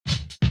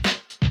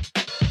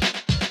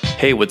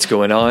Hey, what's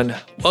going on?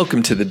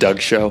 Welcome to The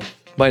Doug Show.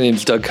 My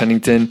name's Doug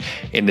Cunnington,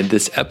 and in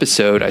this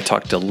episode, I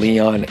talked to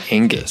Leon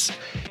Angus.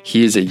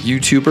 He is a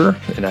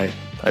YouTuber, and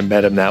I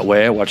met him that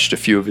way. I watched a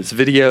few of his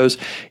videos,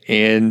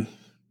 and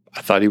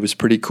I thought he was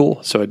pretty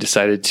cool, so I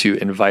decided to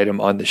invite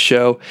him on the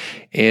show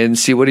and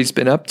see what he's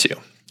been up to.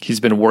 He's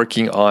been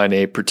working on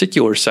a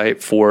particular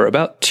site for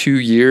about 2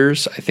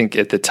 years. I think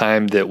at the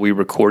time that we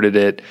recorded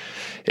it,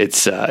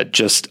 it's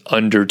just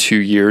under 2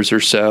 years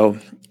or so.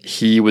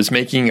 He was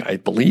making, I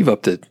believe,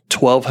 up to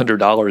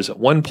 $1,200 at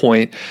one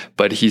point,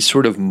 but he's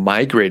sort of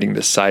migrating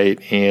the site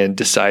and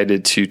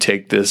decided to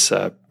take this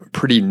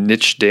pretty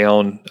niche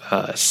down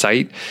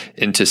site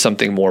into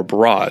something more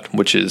broad,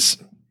 which is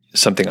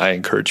something I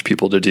encourage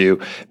people to do.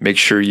 Make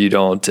sure you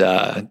don't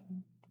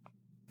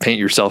paint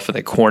yourself in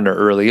the corner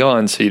early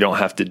on so you don't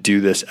have to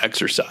do this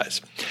exercise.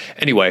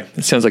 Anyway,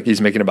 it sounds like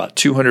he's making about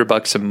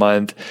 $200 a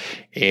month,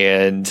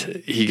 and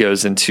he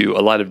goes into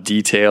a lot of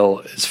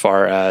detail as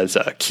far as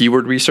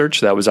keyword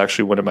research. That was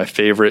actually one of my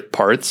favorite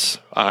parts.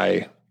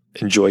 I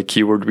enjoy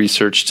keyword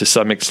research to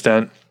some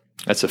extent.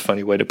 That's a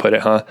funny way to put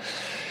it, huh?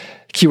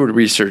 Keyword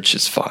research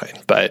is fine,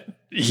 but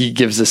he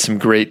gives us some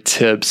great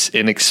tips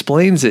and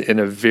explains it in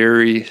a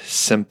very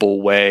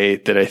simple way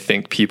that I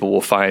think people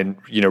will find,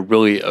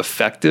 really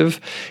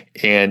effective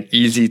and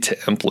easy to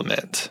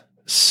implement.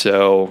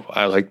 So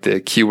I like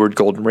the keyword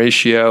golden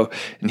ratio,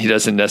 and he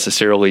doesn't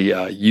necessarily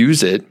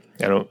use it.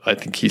 I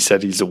think he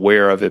said he's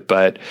aware of it,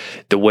 but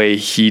the way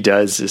he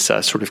does this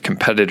sort of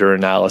competitor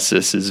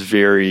analysis is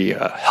very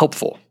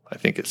helpful. I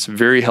think it's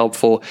very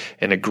helpful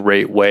and a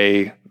great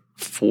way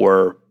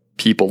for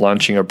people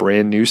launching a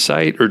brand new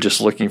site or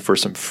just looking for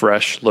some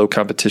fresh, low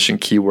competition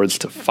keywords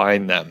to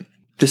find them.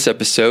 This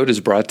episode is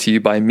brought to you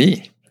by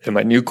me and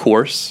my new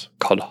course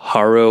called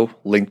Haro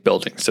Link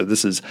Building. So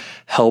this is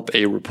Help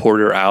a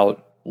Reporter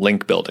Out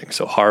Link Building.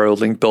 So Haro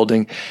Link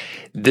Building,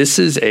 this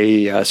is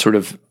a sort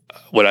of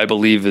what I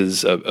believe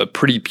is a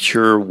pretty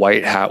pure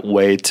white hat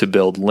way to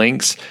build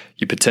links.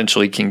 You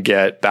potentially can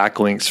get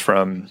backlinks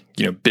from,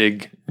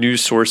 big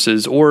news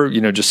sources or,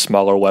 just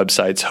smaller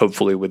websites,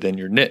 hopefully within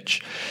your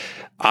niche.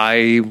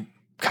 I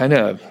got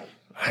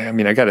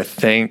to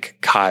thank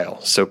Kyle.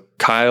 So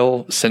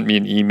Kyle sent me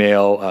an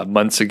email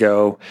months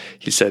ago.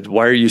 He said,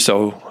 "Why are you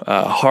so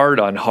hard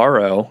on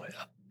Haro?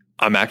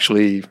 I'm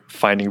actually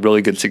finding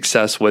really good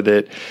success with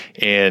it.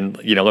 And,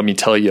 let me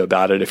tell you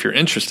about it if you're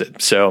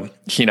interested." So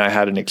he and I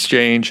had an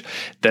exchange.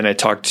 Then I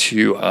talked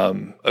to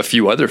a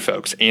few other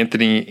folks,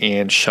 Anthony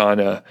and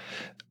Shauna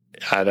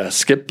at a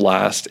Skip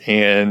Blast,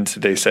 and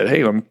they said,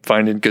 "Hey, I'm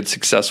finding good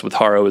success with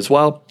Haro as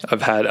well."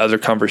 I've had other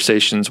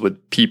conversations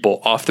with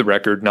people off the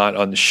record, not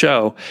on the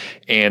show,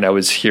 and I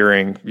was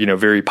hearing,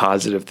 very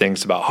positive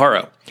things about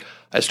Haro.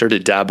 I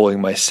started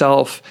dabbling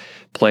myself,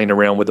 playing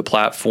around with the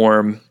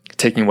platform,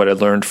 taking what I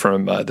learned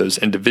from those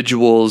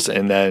individuals,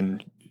 and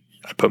then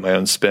I put my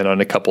own spin on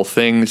a couple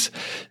things,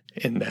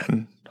 and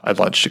then I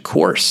launched a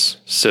course.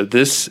 So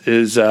this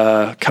is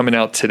coming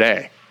out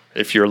today.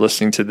 If you're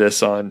listening to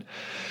this on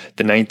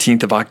the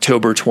 19th of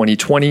October,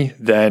 2020,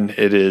 then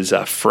it is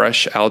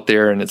fresh out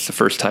there, and it's the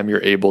first time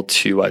you're able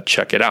to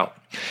check it out.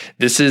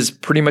 This is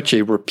pretty much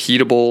a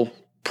repeatable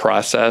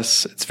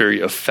process. It's very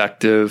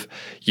effective.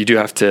 You do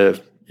have to,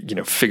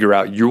 figure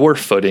out your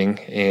footing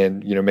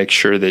and, make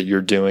sure that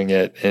you're doing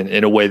it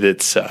in a way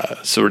that's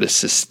sort of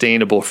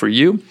sustainable for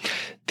you.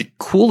 The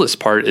coolest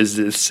part is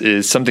this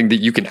is something that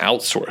you can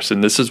outsource.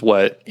 And this is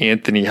what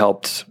Anthony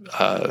helped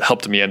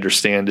me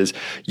understand is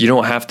you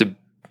don't have to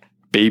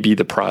baby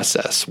the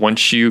process.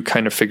 Once you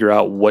kind of figure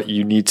out what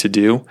you need to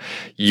do,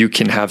 you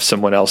can have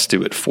someone else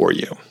do it for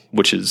you,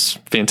 which is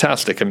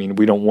fantastic. I mean,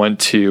 we don't want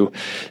to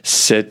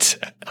sit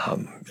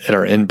at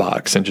our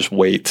inbox and just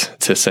wait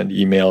to send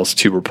emails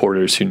to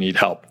reporters who need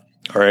help.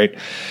 All right.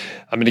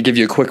 I'm going to give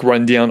you a quick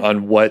rundown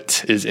on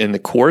what is in the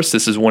course.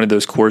 This is one of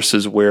those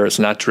courses where it's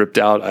not dripped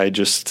out. I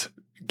just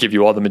give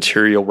you all the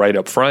material right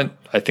up front.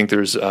 I think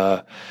there's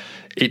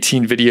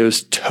 18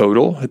 videos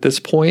total at this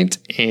point,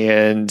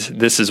 and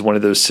this is one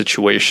of those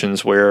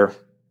situations where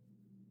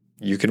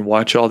you can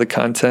watch all the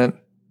content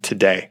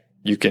today.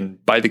 You can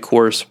buy the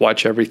course,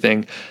 watch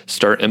everything,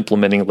 start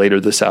implementing later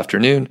this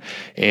afternoon,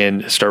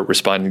 and start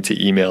responding to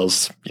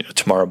emails,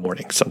 tomorrow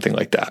morning, something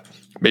like that.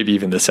 Maybe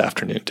even this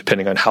afternoon,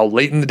 depending on how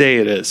late in the day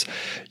it is.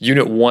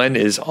 Unit 1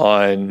 is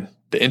on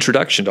the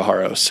introduction to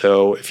Haro.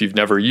 So if you've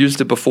never used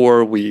it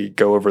before, we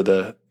go over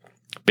the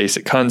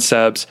basic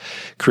concepts,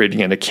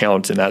 creating an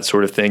account and that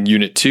sort of thing.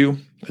 Unit 2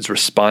 is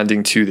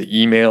responding to the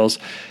emails.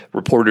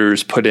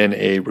 Reporters put in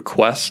a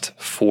request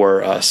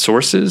for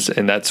sources,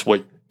 and that's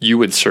what you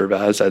would serve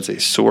as a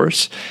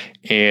source.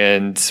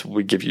 And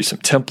we give you some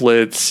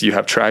templates. You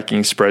have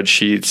tracking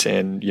spreadsheets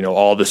and,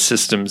 all the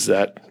systems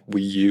that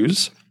we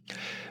use.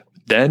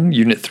 Then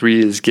Unit 3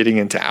 is getting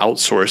into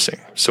outsourcing.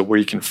 So where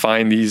you can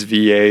find these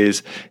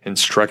VAs,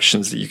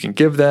 instructions that you can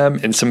give them,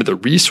 and some of the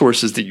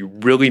resources that you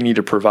really need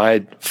to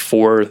provide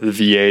for the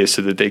VAs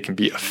so that they can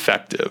be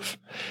effective.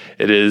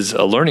 It is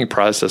a learning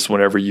process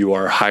whenever you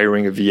are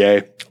hiring a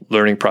VA,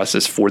 learning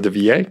process for the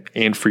VA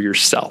and for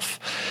yourself.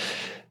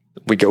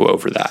 we go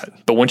over that.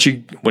 But once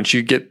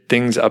you get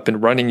things up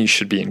and running, you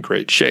should be in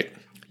great shape.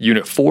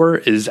 Unit 4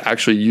 is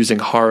actually using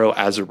Haro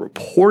as a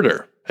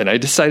reporter. And I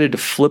decided to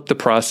flip the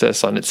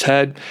process on its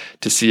head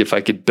to see if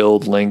I could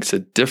build links a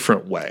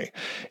different way.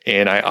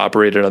 And I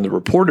operated on the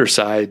reporter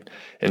side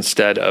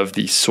instead of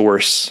the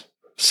source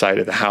side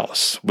of the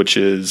house, which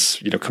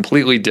is,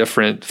 completely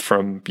different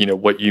from,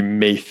 what you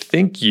may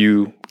think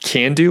you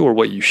can do or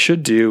what you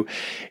should do.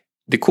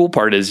 The cool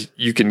part is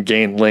you can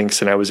gain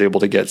links, and I was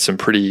able to get some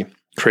pretty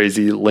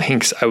crazy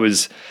links.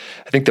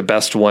 I think the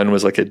best one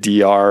was like a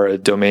DR, a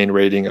domain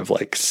rating of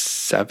like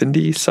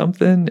 70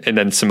 something. And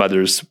then some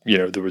others,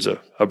 there was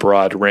a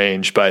broad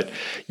range, but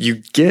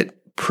you get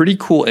pretty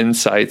cool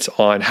insights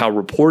on how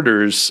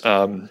reporters,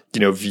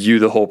 view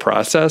the whole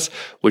process,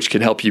 which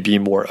can help you be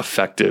more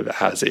effective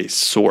as a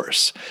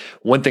source.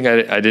 One thing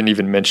I didn't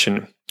even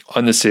mention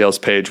on the sales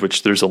page,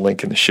 which there's a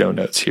link in the show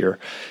notes here,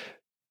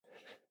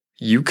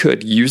 you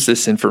could use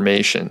this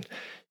information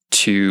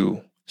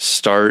to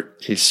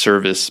start a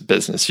service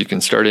business. You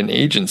can start an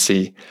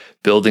agency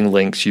building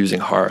links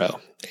using Haro.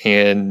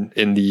 And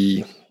in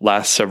the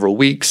last several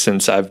weeks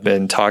since I've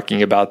been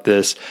talking about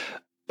this,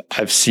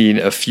 I've seen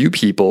a few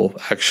people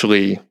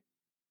actually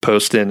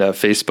post in a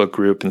Facebook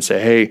group and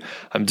say, hey,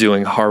 I'm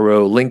doing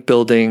Haro link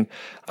building.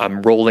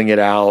 I'm rolling it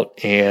out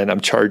and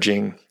I'm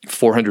charging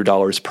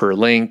 $400 per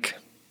link,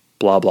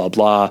 blah, blah,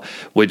 blah,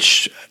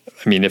 which,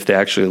 if they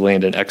actually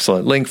land an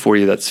excellent link for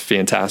you, that's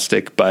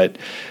fantastic. But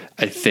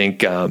I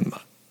think,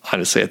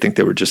 honestly, I think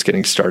they were just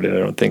getting started. I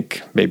don't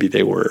think maybe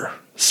they were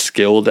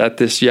skilled at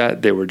this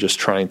yet. They were just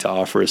trying to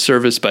offer a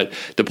service. But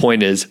the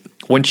point is,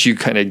 once you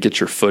kind of get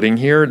your footing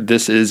here,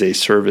 this is a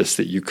service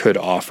that you could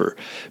offer.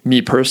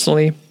 Me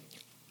personally,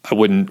 I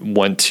wouldn't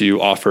want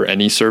to offer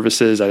any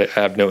services. I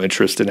have no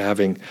interest in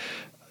having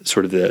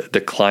sort of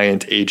the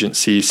client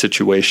agency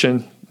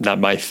situation. Not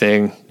my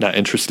thing, not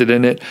interested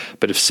in it.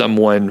 But if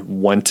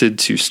someone wanted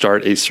to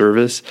start a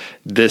service,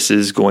 this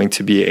is going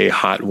to be a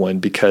hot one,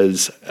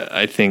 because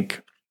I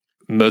think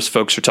most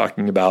folks are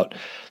talking about,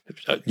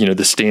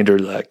 the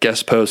standard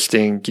guest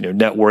posting,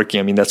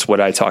 networking. That's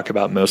what I talk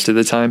about most of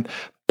the time.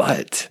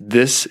 But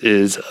this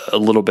is a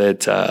little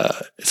bit,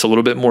 it's a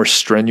little bit more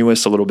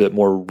strenuous, a little bit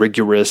more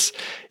rigorous.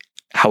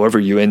 However,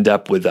 you end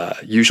up with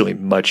usually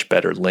much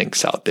better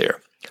links out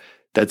there.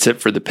 That's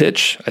it for the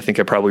pitch. I think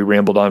I probably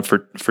rambled on for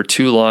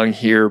too long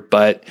here,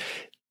 but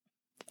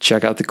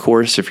check out the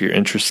course if you're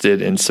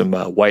interested in some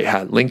white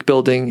hat link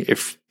building.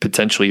 If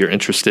potentially you're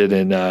interested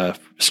in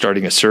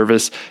starting a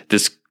service,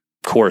 this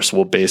course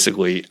will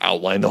basically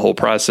outline the whole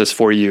process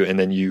for you, and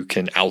then you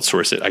can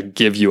outsource it. I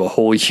give you a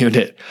whole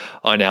unit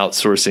on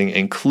outsourcing,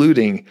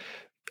 including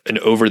an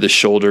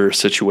over-the-shoulder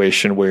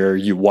situation where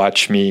you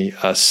watch me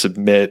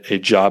submit a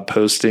job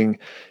posting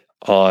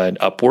on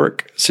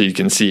Upwork so you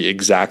can see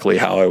exactly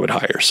how I would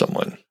hire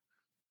someone.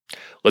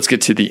 Let's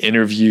get to the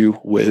interview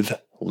with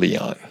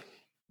Leon.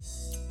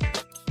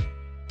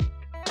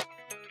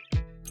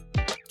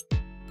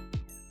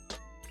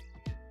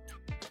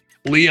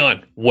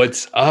 Leon,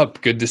 what's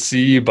up? Good to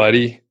see you,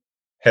 buddy.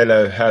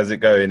 Hello, how's it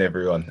going,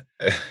 everyone?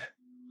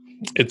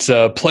 It's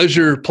a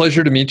pleasure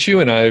to meet you.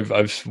 And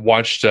I've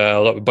watched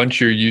a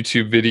bunch of your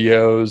YouTube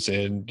videos,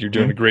 and you're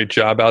doing a great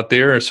job out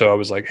there. So I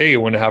was like, hey, I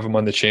want to have him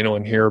on the channel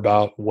and hear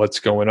about what's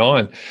going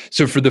on.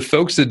 So for the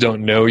folks that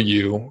don't know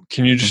you,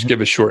 can you just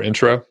give a short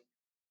intro?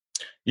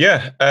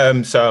 Yeah.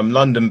 So I'm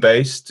London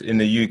based in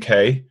the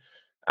UK,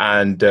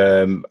 and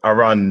I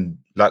run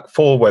like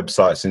 4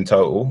 websites in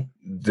total.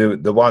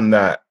 The one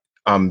that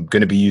I'm going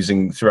to be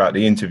using throughout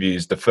the interview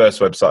is the first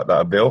website that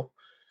I built.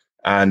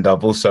 And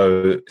I've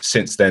also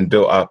since then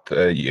built up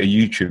a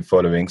YouTube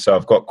following. So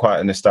I've got quite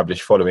an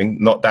established following,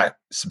 not that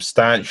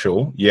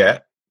substantial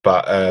yet,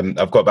 but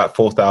I've got about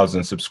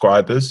 4,000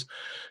 subscribers.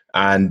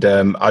 And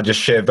I just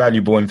share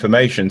valuable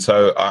information.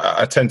 So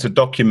I tend to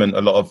document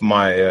a lot of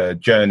my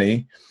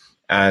journey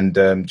and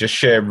just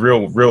share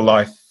real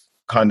life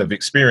kind of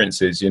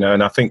experiences,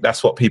 and I think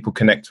that's what people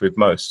connect with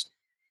most.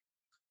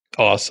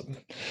 Awesome.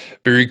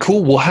 Very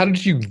cool. Well, how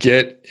did you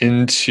get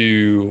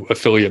into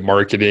affiliate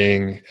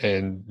marketing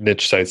and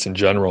niche sites in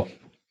general?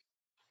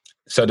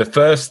 So the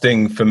first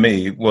thing for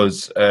me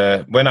was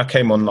when I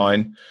came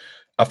online,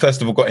 I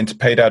first of all got into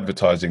paid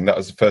advertising. That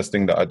was the first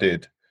thing that I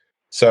did.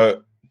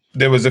 So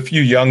there was a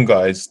few young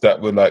guys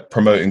that were like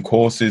promoting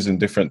courses and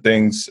different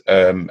things.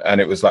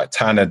 And it was like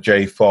Tanner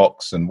J.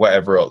 Fox and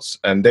whatever else.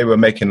 And they were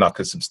making like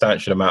a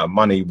substantial amount of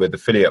money with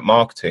affiliate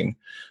marketing,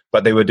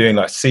 but they were doing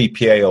like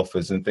CPA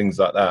offers and things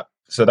like that.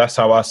 So that's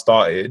how I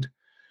started.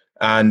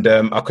 And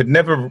I could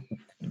never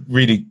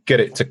really get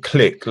it to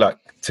click, like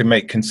to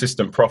make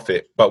consistent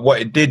profit. But what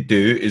it did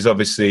do is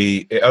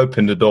obviously it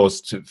opened the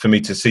doors for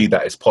me to see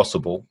that it's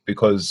possible,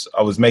 because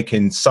I was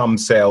making some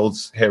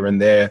sales here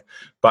and there,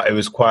 but it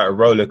was quite a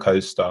roller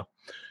coaster.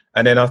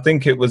 And then I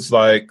think it was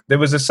like, there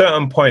was a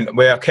certain point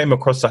where I came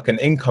across like an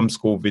income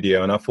school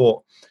video, and I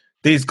thought,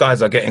 these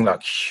guys are getting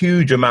like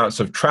huge amounts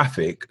of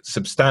traffic,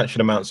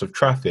 substantial amounts of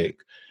traffic.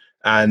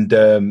 And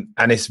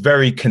it's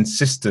very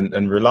consistent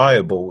and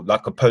reliable,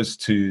 like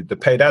opposed to the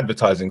paid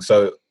advertising.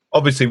 So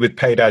Obviously, with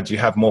paid ads, you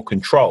have more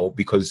control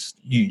because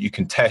you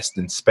can test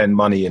and spend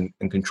money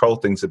and control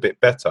things a bit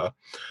better.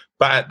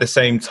 But at the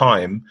same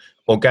time,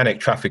 organic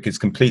traffic is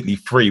completely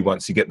free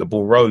once you get the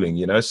ball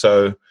rolling,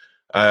 so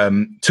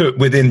to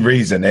within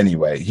reason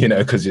anyway,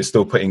 because you're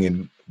still putting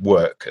in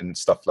work and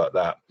stuff like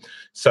that.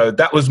 So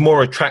that was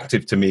more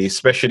attractive to me,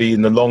 especially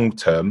in the long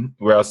term,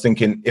 where I was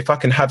thinking, if I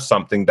can have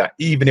something that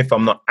even if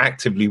I'm not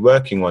actively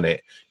working on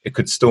it, it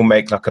could still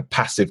make like a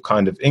passive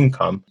kind of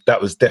income.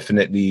 That was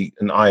definitely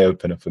an eye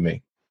opener for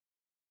me.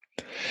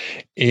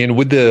 And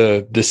with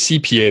the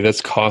CPA,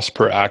 that's cost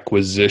per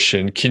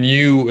acquisition, can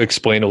you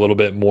explain a little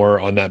bit more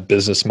on that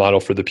business model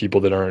for the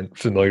people that aren't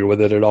familiar with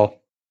it at all?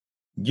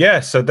 Yeah,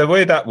 so the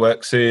way that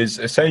works is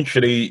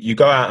essentially you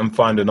go out and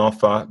find an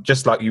offer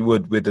just like you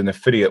would with an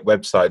affiliate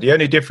website. The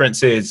only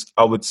difference is,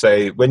 I would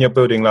say, when you're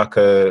building like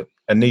a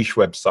niche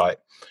website,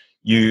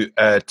 you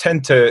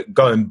tend to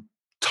go and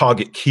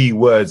target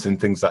keywords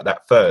and things like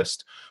that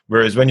first.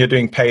 Whereas when you're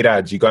doing paid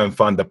ads, you go and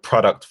find the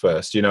product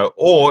first,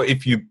 or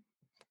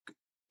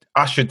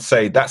I should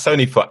say that's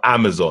only for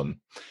Amazon.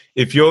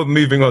 If you're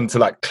moving on to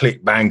like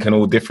ClickBank and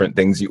all different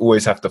things, you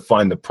always have to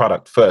find the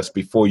product first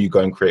before you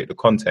go and create the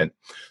content.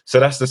 So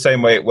that's the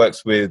same way it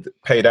works with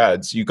paid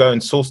ads. You go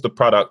and source the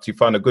product, you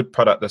find a good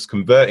product that's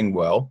converting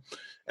well.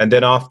 And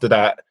then after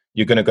that,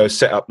 you're going to go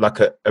set up like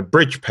a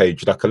bridge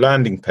page, like a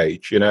landing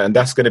page, and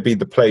that's going to be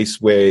the place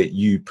where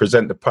you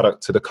present the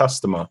product to the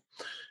customer.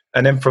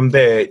 And then from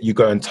there, you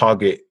go and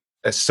target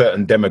a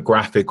certain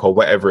demographic or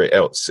whatever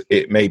else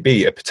it may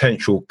be, a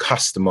potential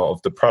customer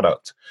of the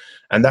product.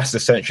 And that's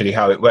essentially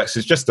how it works.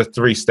 It's just a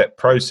 3-step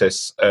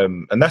process.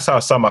 And that's how I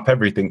sum up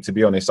everything, to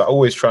be honest. I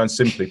always try and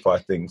simplify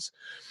things.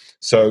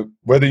 So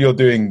whether you're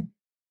doing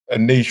a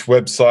niche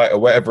website or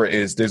whatever it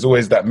is, there's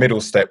always that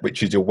middle step,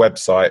 which is your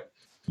website.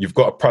 You've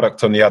got a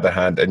product on the other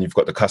hand, and you've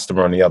got the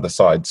customer on the other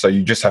side. So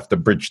you just have to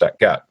bridge that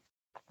gap.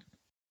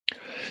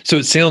 So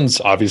it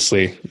sounds,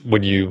 obviously,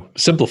 when you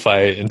simplify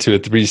it into a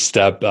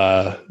 3-step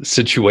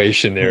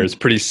situation there, it's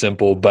pretty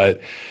simple.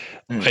 But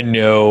I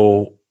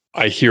know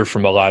I hear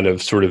from a lot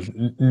of sort of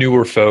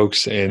newer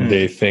folks, and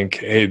they think,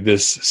 hey,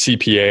 this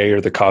CPA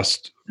or the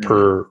cost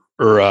per,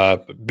 or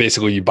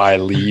basically you buy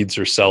leads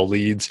or sell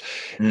leads.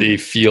 They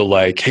feel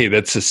like, hey,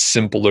 that's a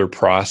simpler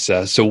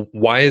process. So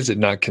why is it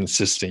not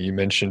consistent? You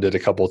mentioned it a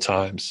couple of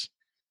times.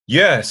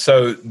 Yeah,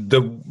 so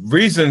the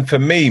reason for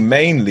me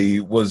mainly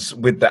was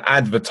with the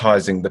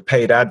advertising, the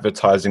paid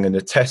advertising and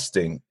the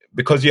testing,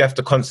 because you have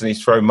to constantly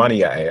throw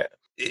money at it.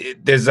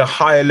 There's a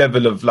higher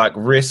level of like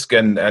risk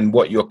and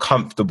what you're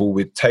comfortable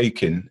with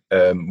taking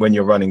when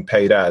you're running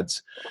paid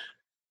ads.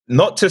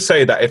 Not to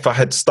say that if I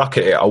had stuck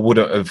at it, I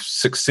wouldn't have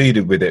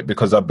succeeded with it,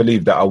 because I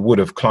believe that I would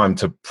have climbed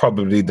to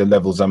probably the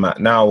levels I'm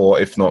at now, or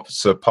if not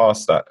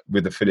surpassed that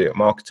with affiliate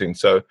marketing.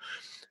 So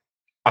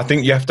I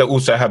think you have to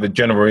also have a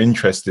general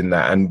interest in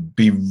that and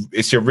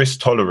it's your risk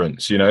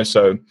tolerance,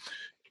 so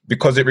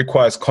because it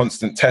requires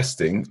constant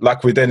testing,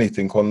 like with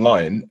anything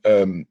online,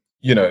 I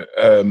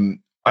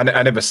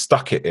never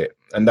stuck at it,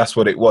 and that's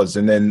what it was.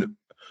 And then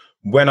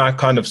when I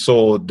kind of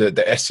saw the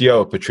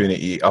SEO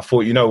opportunity, I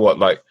thought,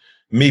 like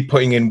me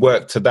putting in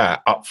work to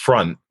that up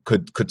front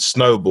could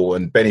snowball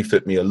and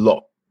benefit me a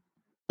lot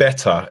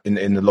better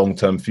in the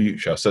long-term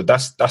future. So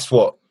that's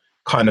what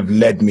kind of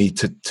led me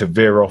to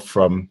veer off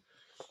from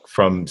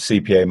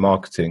CPA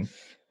marketing.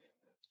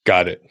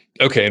 Got it.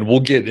 Okay. And we'll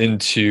get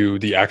into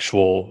the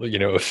actual,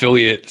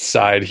 affiliate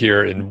side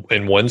here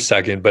in 1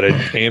 second, but I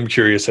am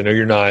curious. I know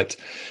you're not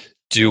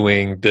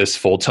doing this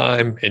full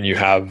time and you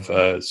have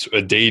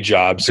a day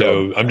job.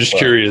 So I'm just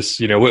curious,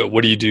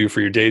 what do you do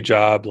for your day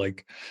job?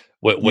 Like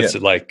what's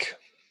it like?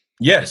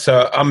 Yeah.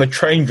 So I'm a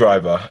train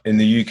driver in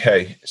the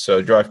UK. So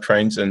I drive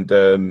trains, and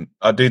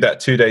I do that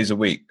 2 days a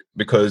week,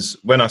 because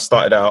when I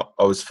started out,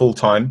 I was full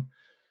time.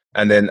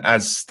 And then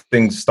as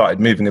things started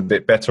moving a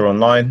bit better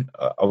online,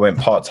 I went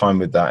part-time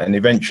with that. And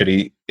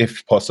eventually,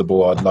 if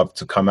possible, I'd love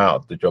to come out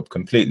of the job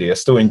completely. I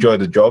still enjoy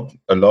the job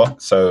a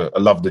lot. So I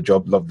love the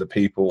job, love the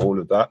people, all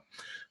of that.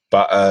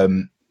 But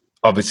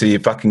obviously,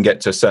 if I can get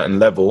to a certain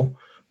level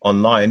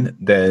online,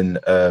 then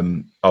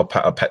I'll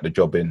pack the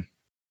job in.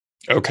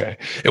 Okay.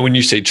 And when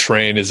you say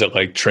train, is it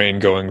like train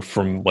going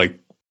from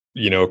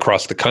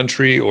across the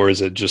country, or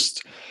is it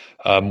just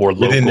more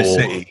local? Within the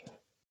city.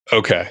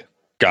 Okay.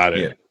 Got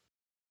it. Yeah.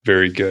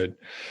 Very good.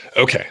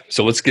 Okay.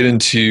 So let's get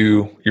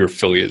into your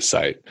affiliate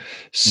site.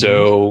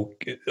 So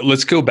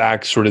let's go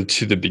back sort of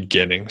to the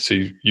beginning. So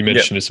you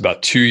mentioned it's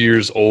about 2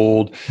 years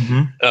old.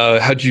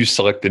 How did you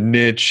select the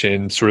niche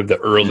and sort of the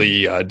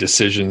early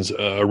decisions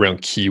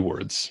around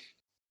keywords?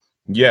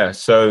 Yeah.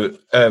 So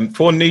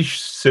for niche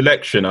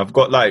selection, I've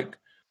got like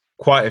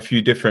quite a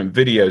few different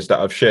videos that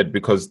I've shared,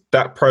 because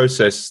that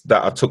process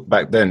that I took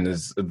back then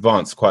has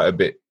advanced quite a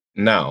bit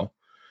now.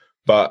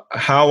 But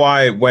how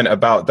I went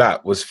about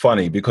that was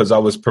funny, because I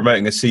was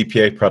promoting a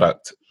CPA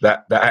product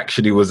that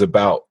actually was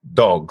about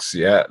dogs,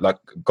 like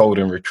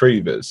golden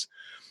retrievers.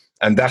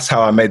 And that's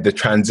how I made the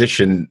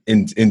transition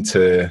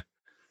into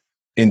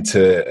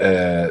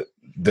the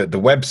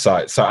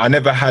website. So I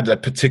never had a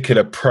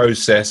particular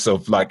process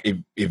of like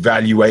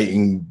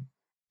evaluating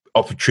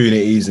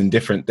opportunities and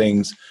different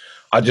things,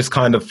 I just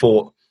kind of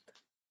thought,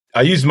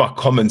 I used my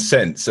common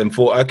sense and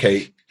thought,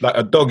 okay, like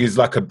a dog is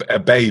like a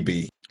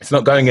baby. It's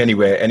not going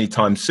anywhere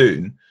anytime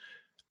soon.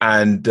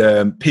 And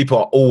people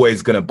are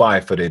always going to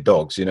buy for their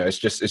dogs. You know, it's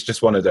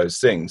just one of those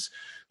things.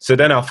 So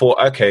then I thought,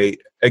 okay,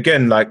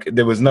 again, like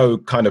there was no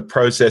kind of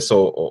process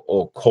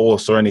or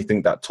course or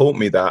anything that taught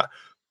me that.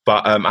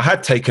 But I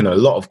had taken a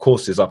lot of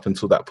courses up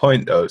until that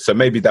point, though. So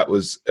maybe that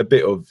was a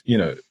bit of, you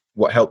know,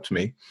 what helped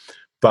me.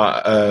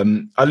 But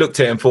I looked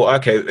at it and thought,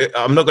 okay,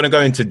 I'm not going to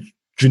go into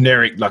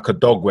generic like a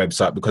dog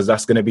website because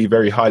that's going to be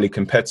very highly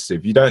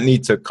competitive. You don't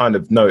need to kind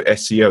of know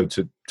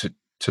SEO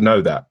to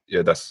know that.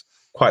 Yeah, that's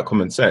quite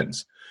common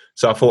sense.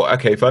 So I thought,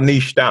 okay, if I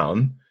niche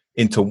down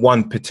into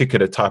one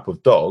particular type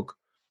of dog,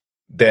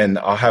 then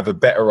I'll have a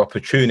better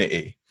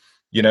opportunity,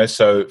 you know.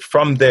 So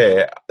from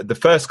there, the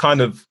first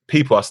kind of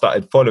people I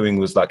started following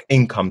was like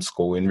Income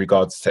School in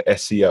regards to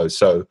SEO.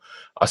 So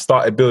I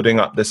started building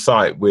up the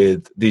site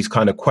with these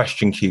kind of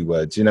question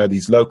keywords, you know,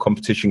 these low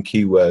competition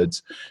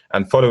keywords,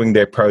 and following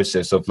their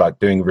process of like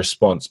doing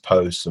response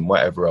posts and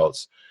whatever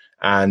else.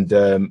 And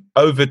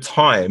over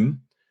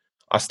time,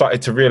 I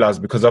started to realize,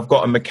 because I've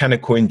got a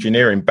mechanical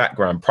engineering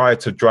background, prior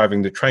to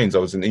driving the trains, I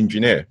was an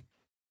engineer.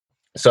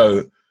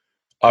 So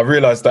I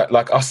realized that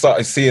like I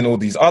started seeing all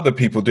these other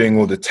people doing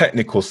all the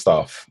technical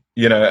stuff,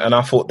 you know, and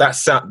I thought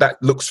that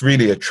looks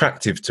really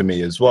attractive to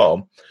me as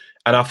well.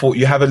 And I thought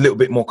you have a little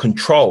bit more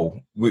control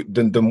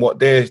than what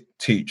they're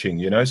teaching,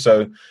 you know.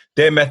 So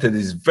their method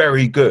is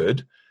very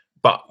good.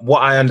 But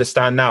what I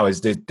understand now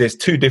is there's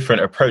two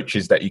different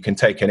approaches that you can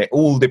take, and it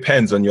all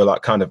depends on your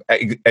like kind of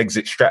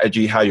exit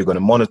strategy, how you're going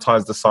to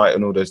monetize the site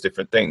and all those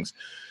different things.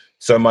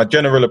 So my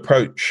general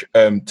approach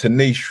to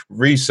niche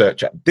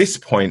research at this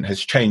point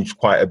has changed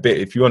quite a bit.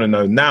 If you want to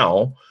know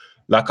now,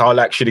 like I'll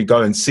actually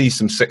go and see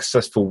some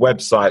successful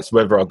websites,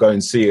 whether I'll go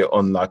and see it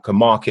on like a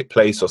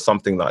marketplace or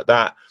something like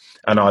that,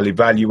 and I'll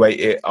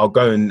evaluate it. I'll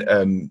go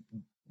and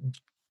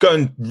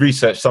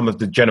research some of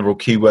the general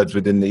keywords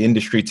within the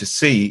industry to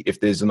see if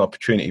there's an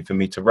opportunity for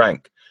me to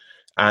rank.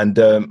 And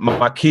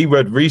my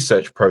keyword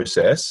research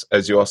process,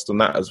 as you asked on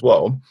that as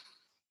well,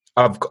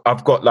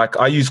 I've got like,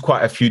 I use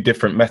quite a few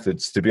different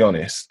methods, to be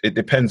honest. It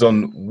depends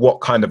on what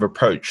kind of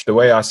approach. The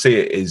way I see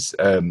it is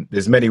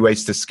there's many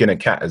ways to skin a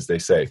cat, as they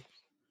say.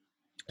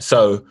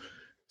 So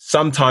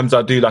sometimes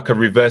I do like a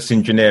reverse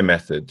engineer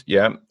method.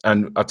 Yeah.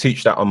 And I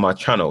teach that on my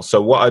channel.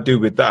 So what I do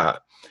with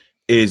that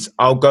is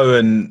I'll go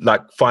and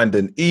like find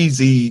an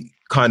easy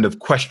kind of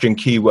question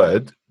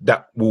keyword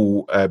that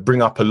will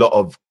bring up a lot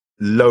of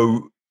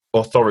low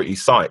authority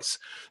sites.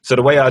 So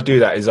the way I do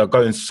that is I'll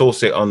go and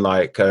source it on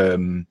like,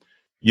 Answer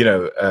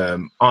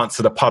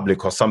the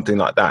Public or something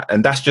like that.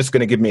 And that's just going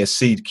to give me a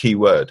seed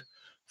keyword.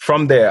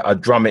 From there, I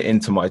drum it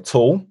into my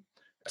tool.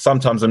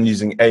 Sometimes I'm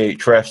using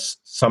Ahrefs.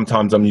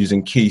 Sometimes I'm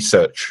using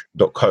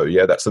keysearch.co.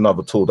 Yeah, that's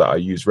another tool that I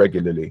use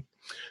regularly.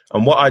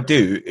 And what I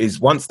do is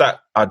once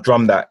that I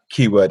drum that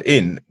keyword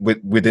in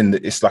within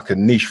it's like a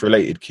niche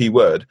related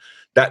keyword,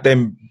 that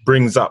then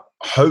brings up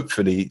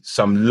hopefully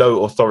some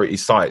low authority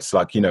sites.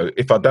 Like, you know,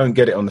 if I don't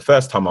get it on the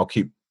first time, I'll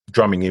keep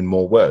drumming in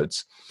more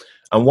words.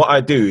 And what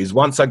I do is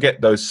once I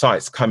get those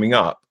sites coming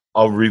up,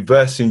 I'll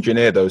reverse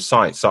engineer those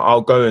sites. So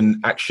I'll go and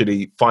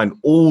actually find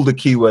all the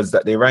keywords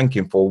that they're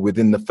ranking for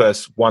within the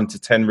first 1 to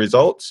 10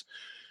 results.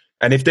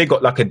 And if they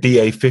got like a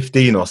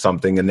DA15 or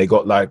something and they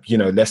got like, you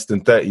know, less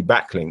than 30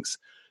 backlinks,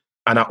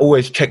 and I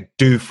always check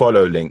do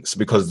follow links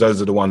because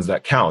those are the ones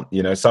that count.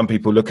 You know, some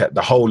people look at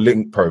the whole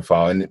link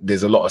profile and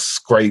there's a lot of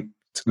scraped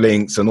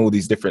links and all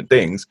these different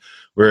things,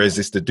 whereas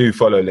it's the do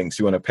follow links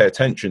you want to pay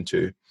attention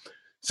to.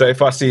 So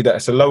if I see that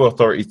it's a low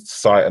authority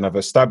site and I've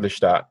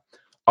established that,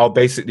 I'll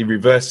basically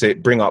reverse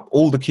it, bring up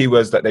all the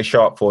keywords that they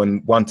show up for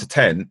in 1 to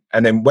 10.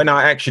 And then when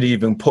I actually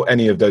even put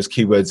any of those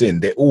keywords in,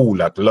 they're all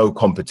like low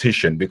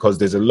competition because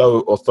there's a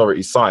low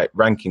authority site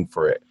ranking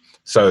for it.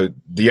 So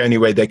the only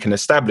way they can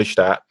establish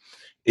that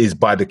is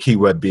by the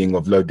keyword being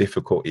of low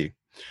difficulty.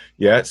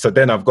 Yeah. So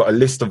then I've got a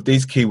list of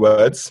these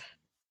keywords.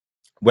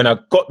 When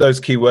I've got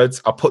those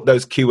keywords, I put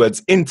those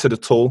keywords into the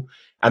tool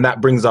and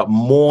that brings up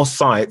more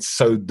sites.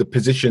 So the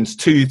positions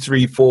 2,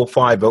 3, 4,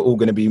 5 are all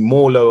going to be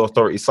more low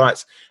authority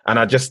sites. And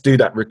I just do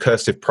that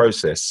recursive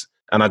process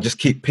and I just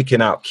keep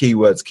picking out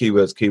keywords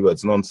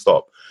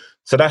nonstop.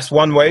 So that's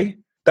one way.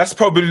 That's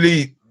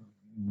probably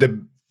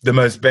the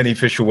most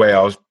beneficial way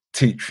I'll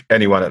teach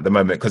anyone at the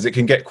moment because it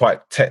can get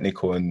quite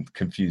technical and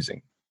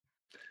confusing.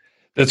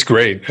 That's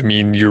great. I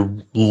mean, you're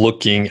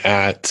looking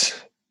at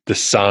the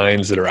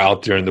signs that are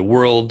out there in the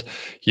world.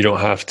 You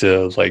don't have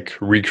to like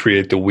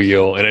recreate the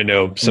wheel. And I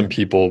know some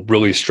people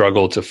really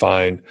struggle to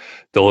find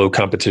the low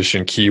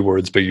competition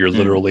keywords, but you're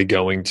literally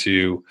going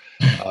to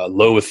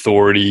low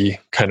authority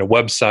kind of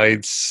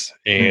websites.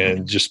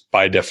 And just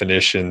by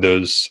definition,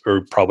 those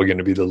are probably going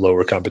to be the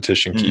lower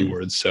competition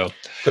keywords. So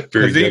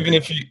because even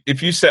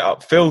if you set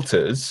up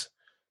filters,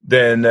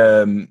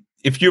 then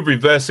if you're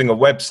reversing a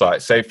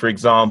website, say, for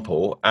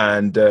example,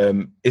 and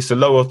it's a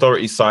low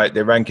authority site,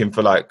 they're ranking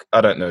for like,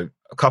 I don't know,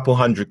 a couple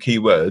hundred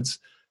keywords,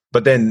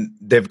 but then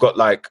they've got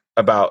like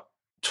about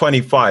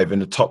 25 in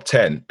the top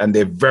 10 and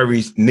they're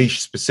very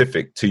niche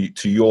specific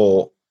to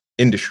your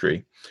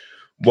industry,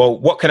 well,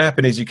 what can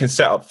happen is you can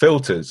set up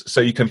filters.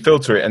 So you can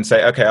filter it and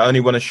say, okay, I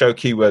only want to show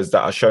keywords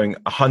that are showing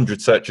 100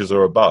 searches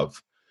or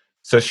above.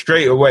 So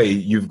straight away,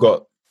 you've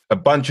got a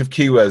bunch of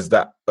keywords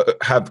that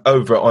have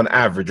over on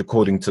average,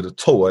 according to the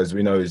tool, as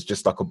we know, is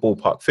just like a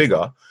ballpark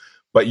figure.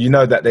 But you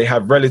know that they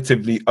have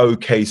relatively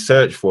okay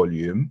search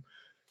volume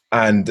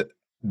and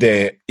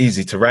they're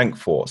easy to rank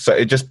for. So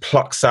it just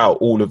plucks out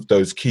all of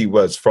those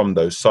keywords from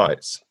those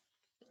sites.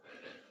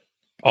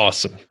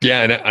 Awesome.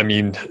 Yeah. And I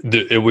mean,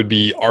 it would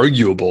be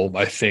arguable,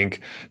 I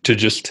think, to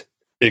just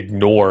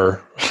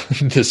ignore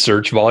the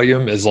search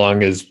volume as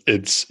long as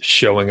it's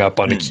showing up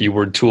on a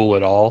keyword tool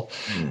at all.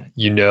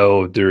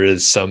 There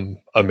is some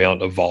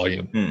amount of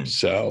volume.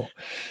 So,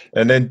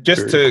 and then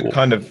just to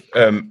kind of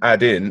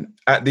add in,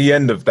 at the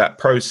end of that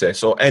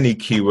process or any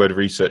keyword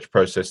research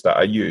process that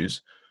I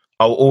use,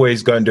 I'll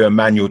always go and do a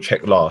manual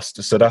check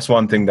last. So that's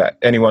one thing that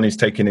anyone who's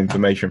taking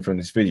information from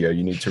this video,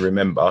 you need to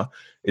remember,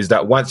 is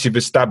that once you've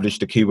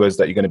established the keywords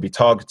that you're going to be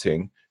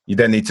targeting, you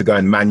then need to go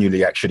and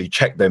manually actually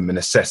check them and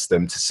assess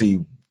them to see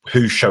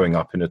who's showing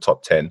up in the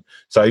top 10.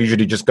 So I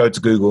usually just go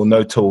to Google,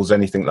 no tools,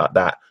 anything like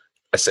that,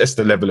 assess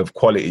the level of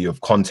quality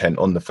of content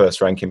on the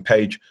first ranking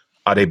page.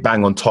 Are they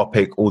bang on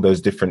topic? All those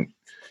different,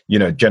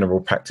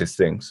 general practice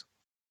things.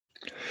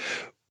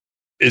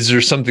 Is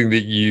there something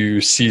that you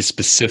see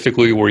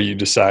specifically where you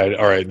decide,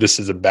 all right, this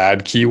is a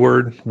bad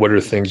keyword? What are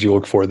things you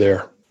look for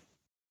there?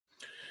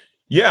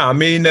 Yeah, I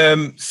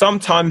mean,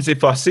 sometimes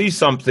if I see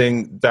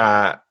something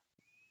that,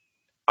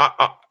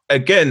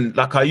 again,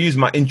 like I use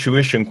my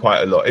intuition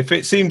quite a lot. If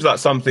it seems like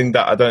something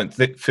that I don't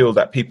feel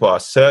that people are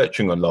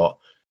searching a lot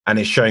and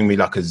it's showing me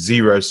like a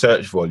 0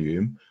 search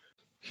volume,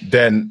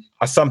 then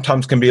I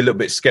sometimes can be a little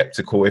bit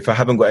skeptical if I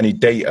haven't got any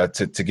data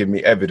to give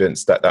me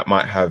evidence that that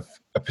might have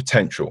a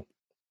potential.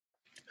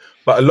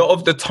 But a lot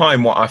of the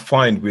time, what I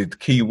find with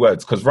keywords,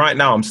 because right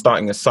now I'm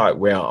starting a site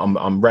where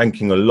I'm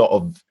ranking a lot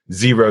of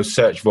 0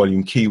 search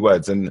volume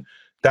keywords, and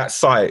that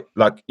site,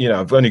 like,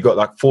 I've only got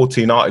like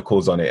 14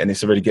 articles on it, and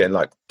it's already getting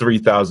like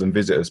 3,000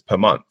 visitors per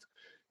month.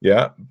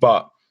 Yeah,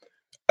 but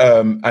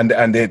and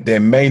they're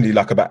mainly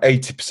like about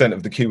 80%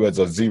 of the keywords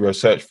are 0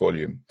 search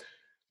volume.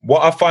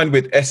 What I find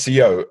with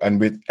SEO and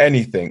with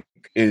anything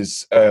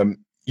is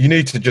you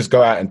need to just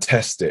go out and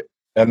test it,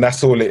 and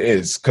that's all it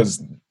is,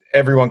 because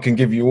everyone can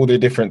give you all the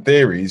different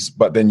theories,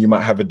 but then you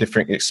might have a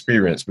different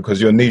experience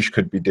because your niche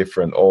could be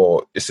different,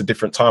 or it's a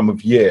different time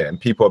of year and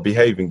people are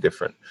behaving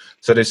different.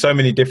 So there's so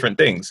many different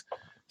things.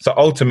 So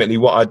ultimately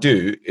what I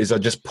do is I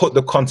just put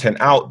the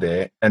content out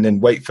there and then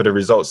wait for the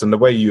results. And the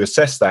way you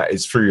assess that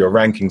is through your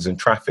rankings and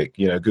traffic,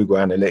 Google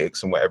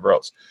Analytics and whatever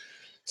else.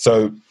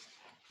 So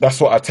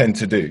that's what I tend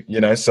to do,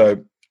 so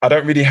I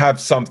don't really have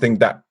something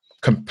that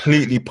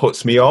completely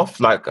puts me off.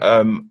 Like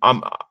I'm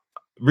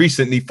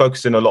recently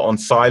focusing a lot on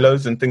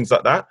silos and things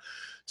like that.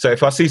 So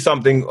if I see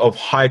something of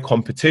high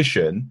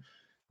competition,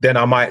 then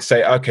I might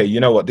say, okay, you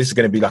know what, this is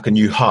going to be like a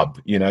new hub,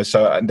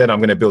 so and then I'm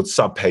going to build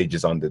sub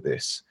pages under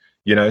this,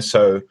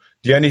 so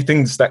the only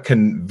things that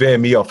can veer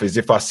me off is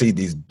if I see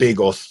these big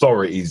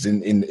authorities in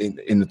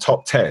the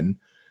top 10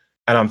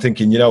 and I'm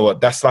thinking, you know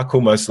what, that's like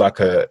almost like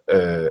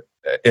an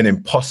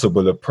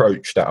impossible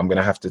approach that I'm going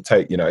to have to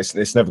take,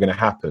 it's never going to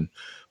happen.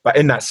 But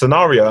in that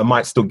scenario, I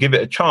might still give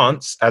it a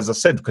chance, as I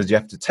said, because you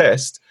have to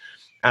test.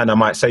 And I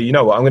might say, you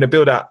know what, I'm going to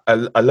build out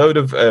a load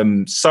of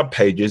sub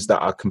pages that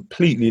are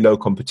completely low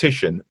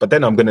competition, but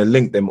then I'm going to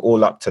link them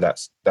all up to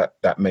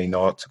that main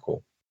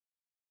article.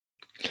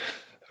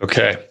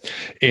 Okay.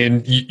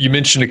 And you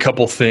mentioned a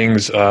couple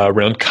things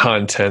around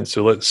content.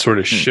 So let's sort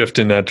of shift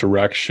in that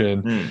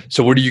direction.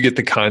 So where do you get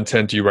the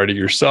content? Do you write it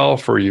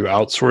yourself or are you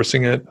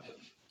outsourcing it?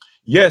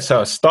 Yes,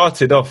 I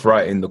started off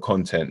writing the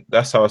content.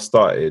 That's how I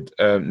started.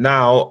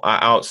 Now I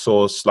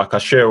outsource, like I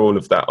share all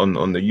of that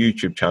on the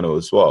YouTube channel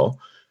as well.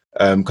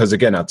 Because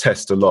again, I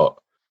test a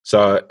lot.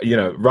 So,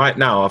 right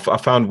now I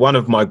found one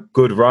of my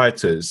good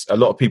writers. A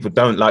lot of people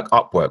don't like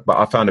Upwork, but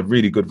I found a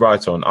really good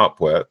writer on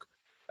Upwork.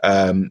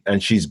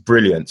 And she's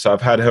brilliant. So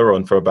I've had her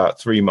on for about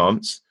 3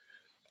 months.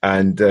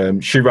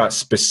 And she writes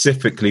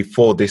specifically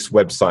for this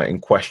website in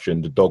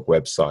question, the dog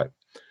website.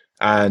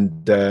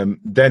 And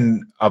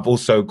then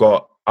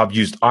I've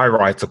used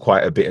iWriter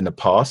quite a bit in the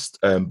past,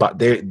 but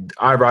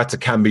iWriter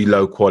can be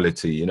low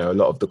quality, a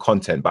lot of the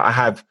content. But I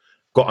have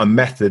got a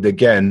method,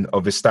 again,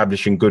 of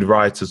establishing good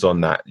writers on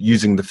that,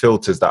 using the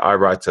filters that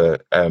iWriter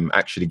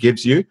actually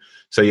gives you.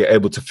 So you're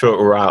able to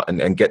filter out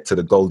and get to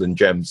the golden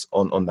gems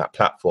on that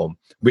platform,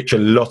 which a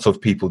lot of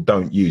people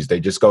don't use. They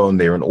just go on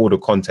there and order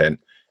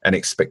content and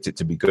expect it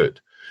to be good.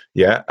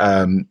 Yeah.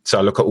 So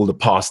I look at all the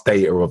past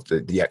data of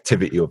the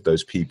activity of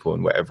those people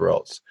and whatever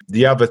else.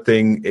 The other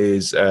thing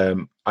is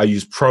I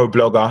use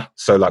ProBlogger.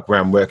 So like where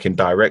I'm working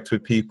direct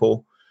with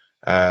people,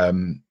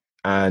 and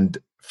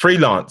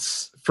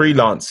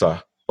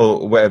Freelancer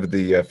or whatever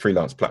the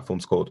freelance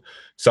platform's called.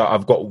 So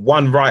I've got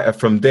one writer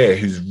from there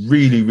who's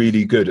really,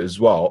 really good as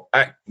well.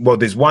 Well,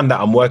 there's one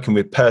that I'm working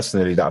with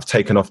personally that I've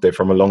taken off there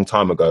from a long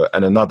time ago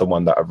and another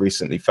one that I've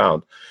recently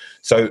found.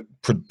 So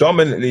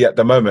predominantly at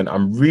the moment,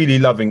 I'm really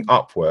loving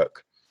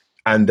Upwork.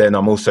 And then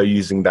I'm also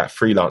using that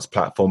freelance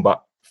platform.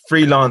 But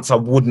freelance, I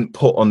wouldn't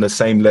put on the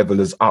same level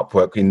as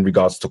Upwork in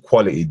regards to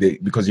quality,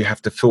 because you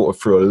have to filter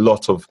through a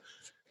lot of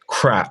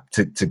crap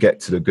to get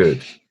to the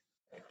good.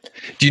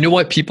 Do you know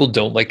why people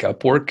don't like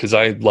Upwork? Because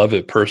I love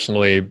it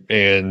personally,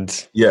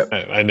 and Yeah,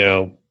 I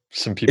know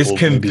some people. it's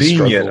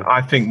convenient,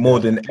 I think, more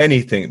than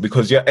anything,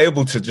 because you're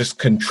able to just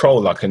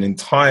control like an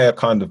entire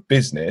kind of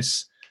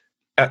business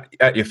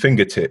at your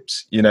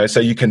fingertips, so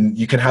you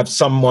can have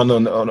someone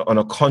on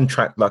a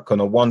contract, like on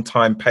a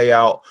one-time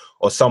payout,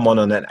 or someone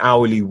on an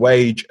hourly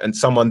wage, and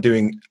someone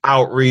doing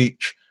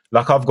outreach.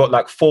 Like I've got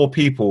like 4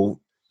 people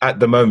at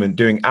the moment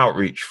doing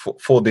outreach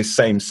for this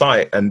same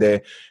site, and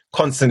they're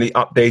constantly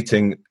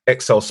updating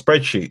Excel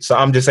spreadsheets. So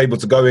I'm just able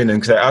to go in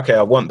and say, okay,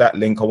 I want that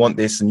link, I want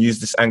this, and use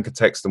this anchor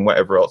text and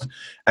whatever else.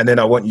 And then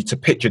I want you to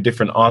pitch a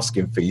different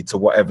asking fee to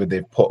whatever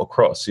they've put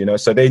across,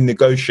 so they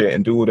negotiate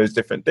and do all those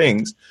different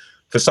things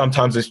for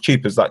sometimes as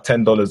cheap as like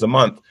 $10 a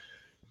month.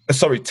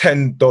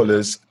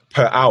 $10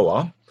 per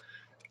hour.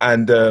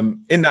 And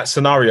in that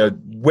scenario,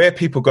 where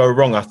people go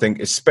wrong, I think,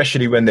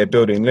 especially when they're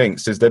building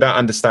links, is they don't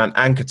understand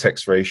anchor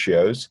text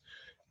ratios,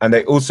 and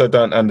they also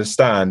don't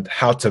understand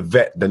how to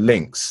vet the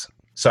links.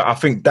 So I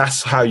think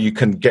that's how you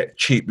can get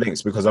cheap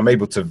links, because I'm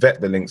able to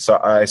vet the links. So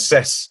I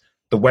assess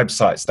the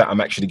websites that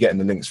I'm actually getting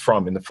the links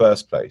from in the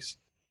first place.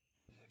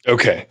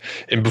 Okay.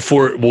 And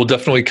we'll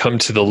definitely come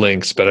to the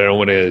links, but I don't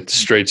want to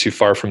stray too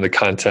far from the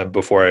content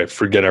before I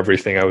forget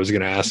everything I was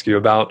going to ask you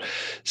about.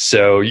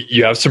 So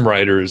you have some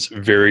writers,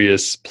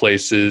 various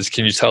places.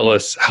 Can you tell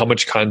us how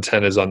much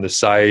content is on the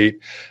site,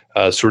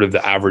 sort of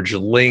the average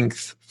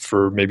length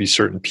for maybe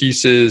certain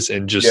pieces,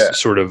 and just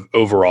sort of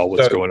overall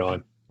what's going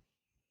on?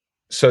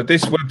 So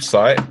this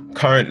website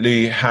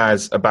currently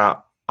has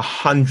about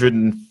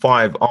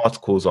 105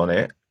 articles on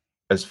it,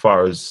 as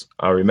far as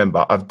I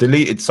remember. I've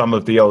deleted some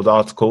of the old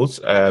articles.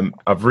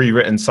 I've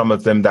rewritten some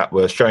of them that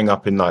were showing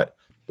up in like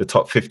the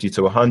top 50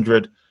 to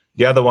 100.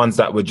 The other ones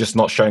that were just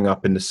not showing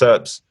up in the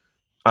SERPs,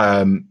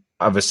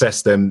 I've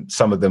assessed them.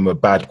 Some of them were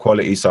bad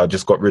quality, so I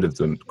just got rid of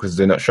them because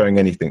they're not showing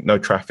anything, no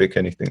traffic,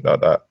 anything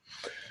like that.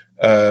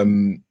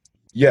 Then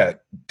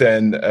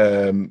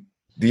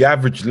the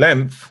average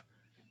length,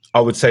 I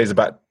would say, is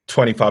about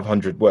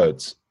 2,500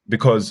 words,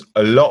 because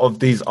a lot of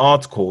these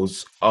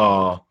articles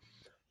are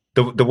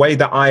the way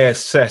that I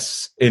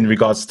assess in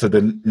regards to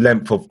the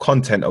length of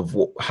content of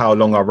how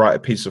long I write a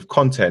piece of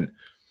content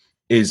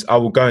is I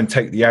will go and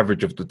take the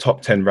average of the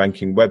top 10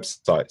 ranking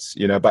websites,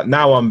 but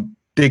now I'm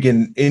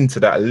digging into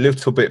that a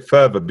little bit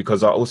further,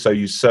 because I also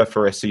use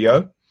Surfer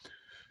SEO.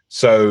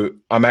 So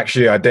I'm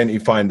actually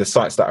identifying the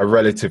sites that are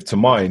relative to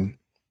mine.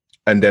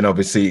 And then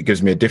obviously it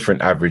gives me a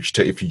different average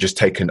to if you just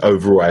take an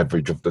overall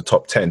average of the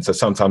top 10. So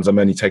sometimes I'm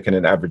only taking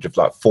an average of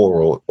like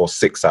 4 or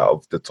 6 out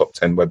of the top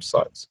 10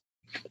 websites.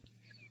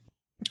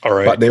 All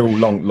right. But they're all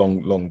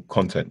long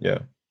content. Yeah.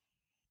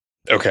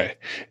 Okay.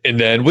 And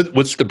then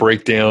what's the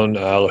breakdown,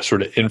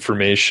 sort of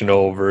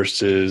informational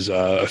versus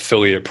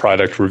affiliate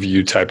product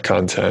review type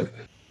content?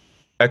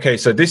 Okay.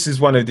 So this is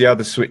one of the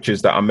other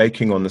switches that I'm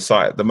making on the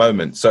site at the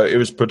moment. So it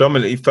was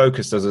predominantly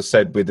focused, as I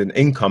said, with an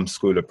income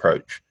school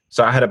approach.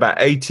 So I had about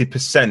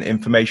 80%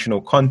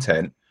 informational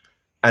content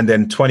and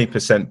then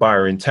 20%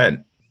 buyer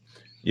intent.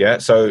 Yeah.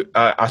 So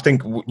I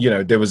think,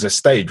 there was a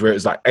stage where it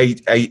was like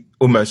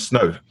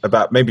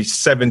about maybe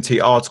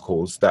 70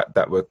 articles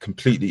that were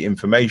completely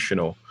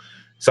informational.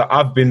 So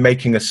I've been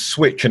making a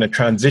switch and a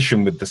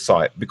transition with the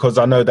site, because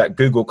I know that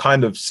Google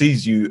kind of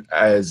sees you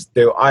as,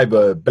 they'll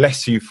either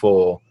bless you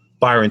for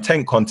buyer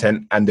intent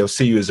content and they'll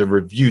see you as a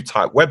review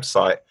type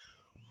website,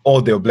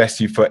 or they'll bless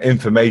you for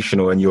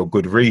informational and you're a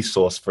good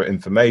resource for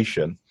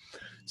information.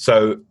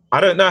 So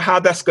I don't know how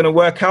that's going to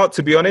work out,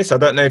 to be honest. I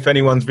don't know if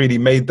anyone's really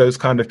made those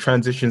kind of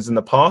transitions in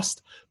the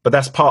past, but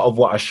that's part of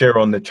what I share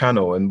on the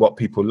channel and what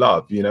people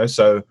love,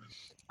 So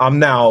I'm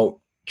now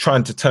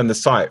trying to turn the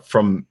site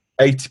from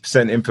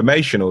 80%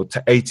 informational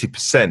to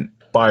 80%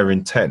 buyer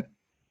intent,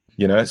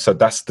 So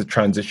that's the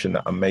transition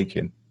that I'm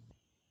making.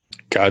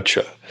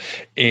 Gotcha.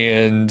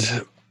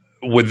 And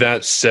with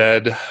that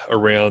said,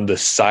 around the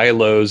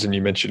silos, and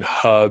you mentioned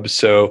hubs,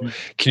 so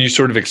can you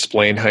sort of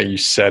explain how you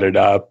set it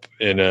up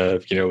in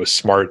a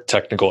smart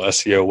technical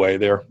SEO way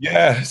there?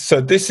 Yeah, so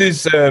this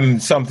is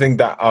something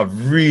that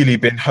I've really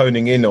been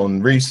honing in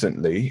on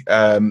recently.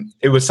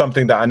 It was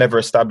something that I never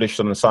established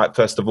on the site,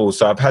 first of all,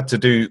 so I've had to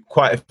do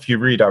quite a few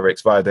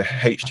redirects via the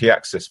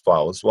htaccess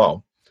file as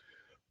well.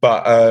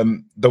 But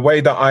the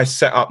way that I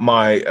set up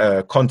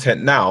my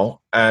content now,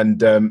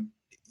 and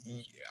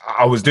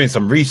I was doing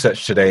some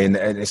research today, and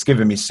it's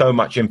given me so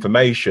much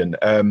information.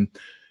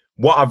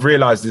 What I've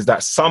realized is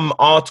that some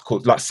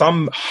articles, like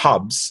some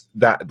hubs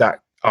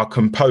that are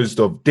composed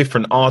of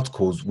different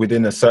articles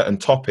within a certain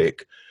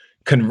topic,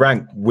 can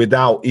rank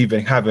without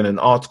even having an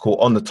article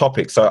on the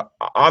topic. So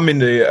I'm in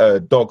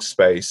the dog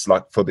space,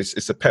 like for this,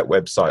 it's a pet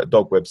website, a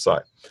dog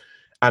website.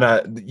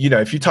 And,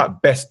 if you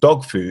type best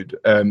dog food,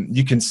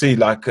 you can see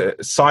like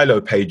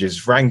silo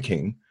pages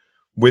ranking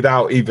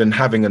without even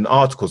having an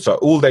article. So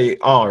all they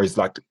are is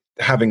like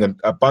having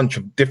a bunch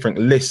of different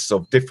lists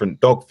of different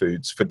dog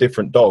foods for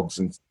different dogs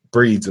and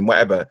breeds and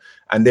whatever,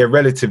 and they're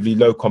relatively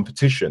low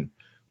competition.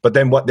 But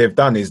then what they've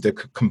done is they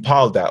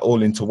compiled that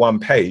all into one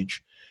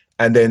page,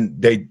 and then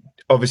they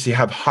obviously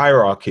have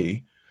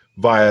hierarchy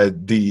via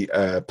the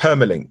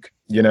permalink,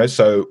 you know.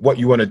 So what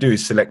you want to do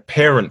is select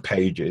parent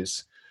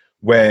pages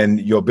when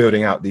you're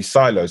building out these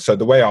silos. So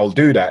the way I'll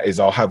do that is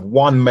I'll have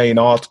one main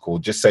article,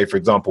 just say, for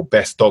example,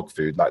 best dog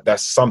food. Like,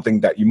 that's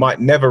something that you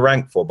might never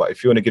rank for, but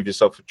if you want to give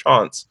yourself a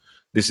chance,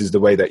 this is the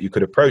way that you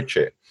could approach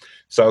it.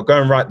 So I'll go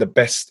and write the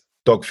best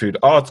dog food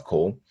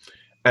article,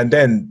 and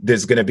then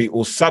there's going to be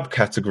all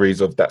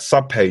subcategories of that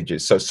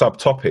subpages, so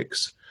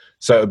subtopics.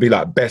 So it'll be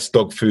like best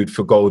dog food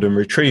for golden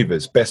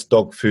retrievers, best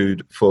dog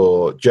food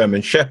for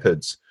German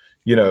shepherds,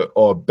 you know,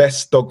 or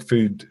best dog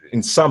food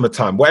in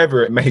summertime,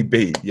 whatever it may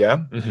be. Yeah.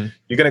 Mm-hmm.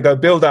 You're going to go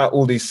build out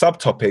all these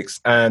subtopics,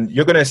 and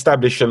you're going to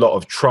establish a lot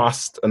of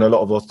trust and a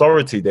lot of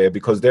authority there,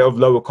 because they're of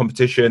lower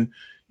competition.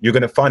 You're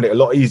going to find it a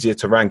lot easier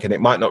to rank, and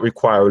it might not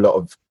require a lot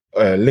of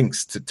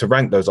links to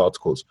rank those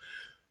articles.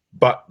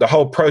 But the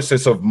whole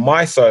process of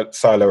my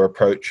silo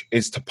approach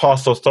is to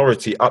pass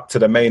authority up to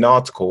the main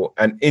article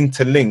and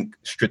interlink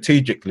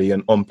strategically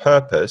and on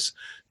purpose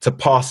to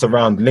pass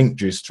around link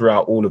juice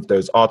throughout all of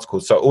those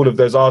articles. So all of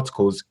those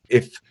articles,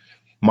 if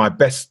my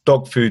best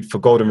dog food for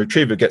golden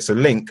retriever gets a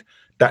link,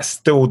 that's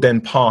still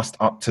then passed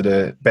up to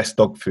the best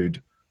dog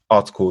food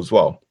article as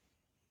well.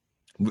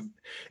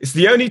 It's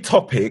the only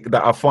topic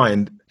that I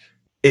find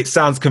it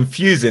sounds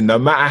confusing no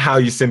matter how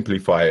you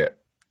simplify it,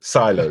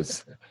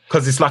 silos.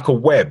 Because it's like a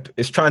web.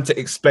 It's trying to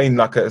explain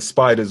like a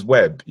spider's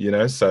web, you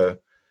know? So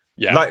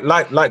yeah,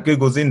 like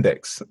Google's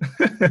index.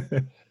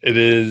 It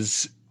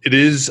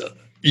is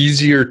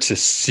easier to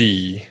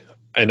see.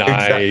 And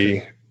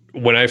exactly.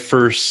 When I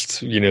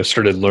first,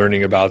 started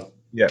learning about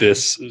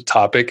this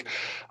topic,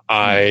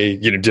 I,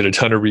 did a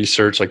ton of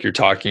research like you're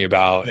talking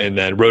about, and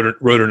then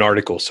wrote an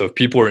article. So if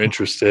people are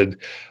interested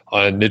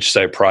on Niche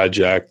Site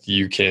Project,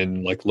 you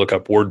can like look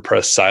up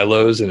WordPress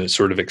silos, and it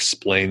sort of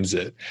explains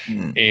it.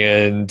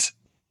 And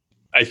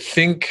I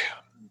think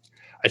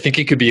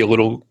it could be a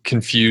little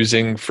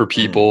confusing for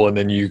people, and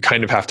then you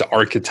kind of have to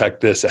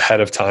architect this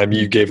ahead of time.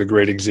 You gave a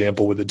great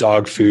example with the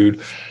dog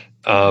food.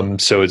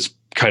 So it's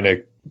kind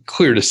of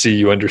clear to see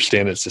you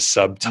understand it's a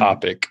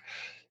subtopic.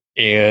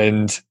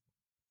 And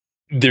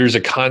there's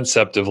a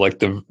concept of like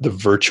the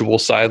virtual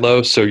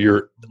silo. So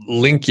you're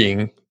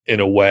linking in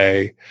a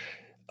way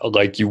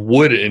like you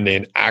would in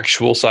an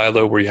actual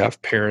silo where you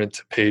have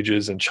parent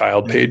pages and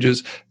child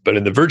pages, but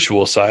in the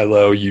virtual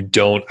silo, you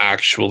don't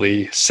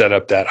actually set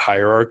up that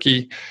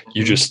hierarchy.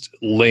 You just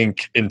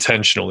link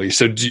intentionally.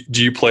 So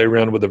do you play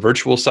around with the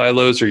virtual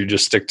silos, or you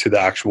just stick to the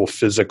actual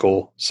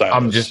physical silos?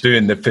 I'm just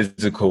doing the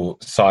physical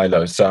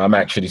silos. So I'm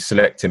actually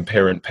selecting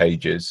parent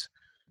pages,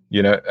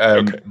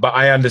 okay. But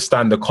I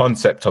understand the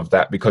concept of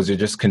that, because you're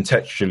just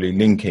contextually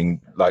linking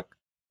like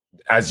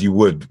as you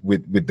would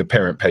with the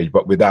parent page,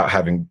 but without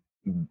having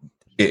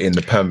it in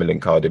the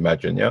permalink, I'd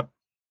imagine. Yep.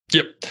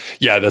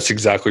 Yeah, that's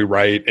exactly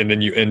right. And then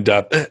you end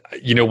up,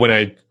 when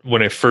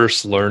I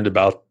first learned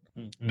about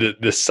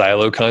this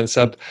silo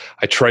concept,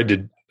 I tried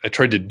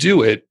to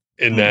do it,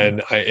 and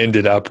then I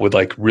ended up with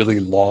like really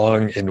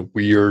long and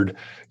weird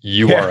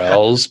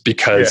URLs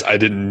because I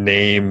didn't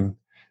name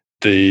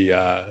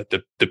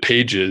the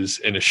pages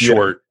in a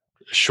short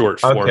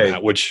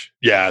format, which,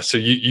 so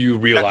you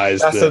realize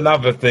that's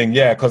another thing.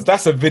 Yeah. Cause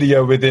that's a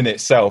video within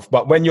itself.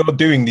 But when you're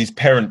doing these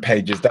parent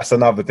pages, that's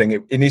another thing.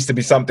 It needs to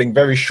be something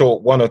very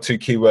short, 1 or 2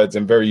 keywords,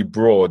 and very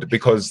broad,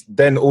 because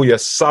then all your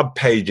sub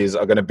pages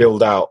are going to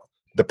build out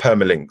the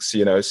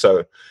permalinks,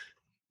 so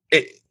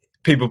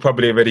people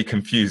probably already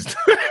confused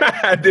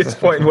at this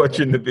point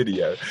watching the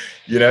video,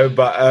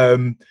 but,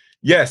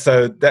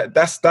 so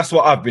that's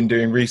what I've been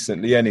doing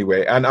recently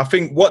anyway. And I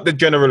think what the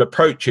general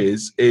approach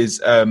is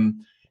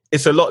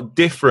it's a lot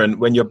different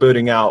when you're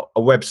building out a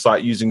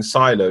website using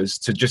silos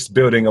to just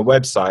building a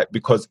website,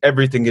 because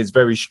everything is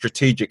very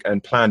strategic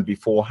and planned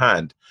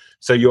beforehand.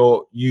 So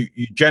you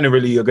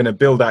generally are going to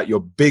build out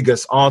your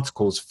biggest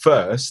articles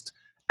first,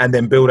 and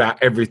then build out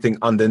everything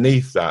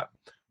underneath that.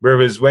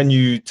 Whereas when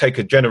you take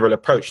a general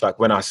approach, like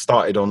when I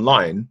started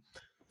online,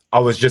 I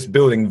was just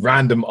building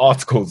random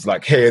articles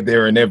like here,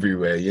 there, and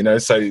everywhere,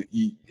 so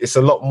it's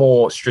a lot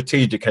more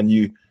strategic.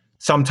 And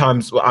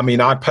sometimes,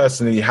 I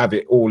personally have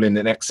it all in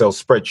an Excel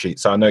spreadsheet,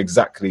 so I know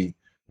exactly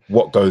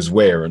what goes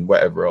where and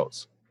whatever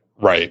else.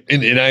 Right.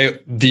 And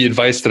the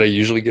advice that I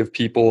usually give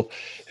people,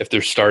 if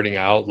they're starting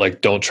out, like,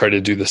 don't try to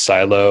do the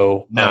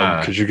silo,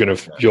 because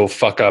you'll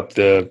fuck up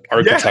the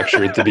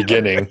architecture at the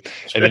beginning,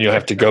 and then you'll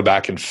have to go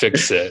back and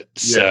fix it.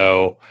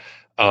 So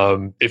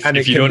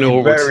if you don't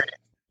know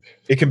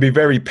it can be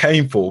very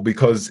painful,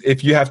 because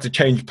if you have to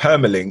change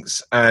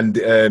permalinks and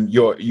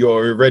you're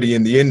already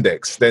in the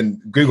index,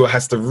 then Google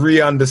has to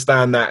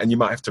re-understand that, and you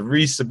might have to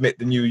resubmit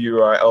the new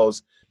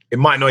URLs. It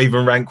might not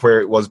even rank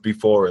where it was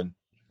before. And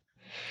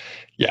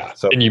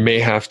and you may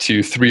have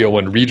to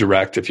 301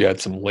 redirect if you had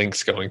some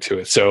links going to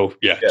it. So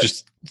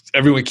just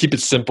everyone keep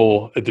it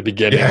simple at the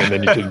beginning, and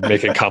then you can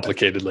make it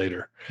complicated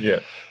later. Yeah.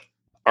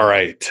 All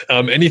right.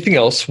 Anything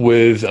else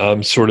with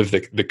sort of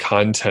the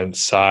content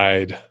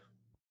side?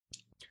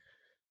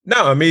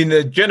 No, I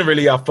mean,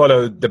 generally I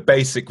follow the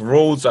basic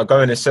rules. I go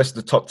and assess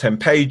the top 10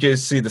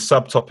 pages, see the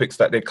subtopics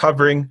that they're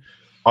covering.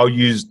 I'll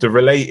use the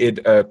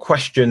related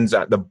questions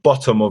at the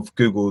bottom of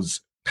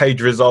Google's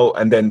page result.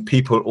 And then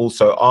people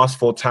also ask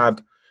for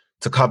tab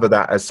to cover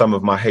that as some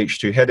of my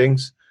H2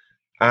 headings.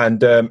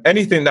 And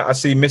anything that I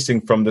see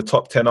missing from the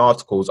top 10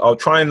 articles, I'll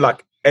try and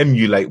like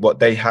emulate what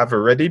they have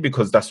already,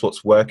 because that's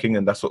what's working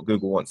and that's what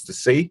Google wants to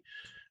see.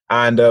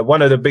 And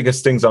one of the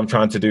biggest things I'm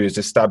trying to do is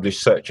establish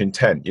search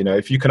intent. You know,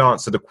 if you can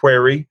answer the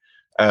query,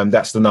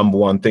 that's the number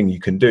one thing you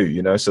can do,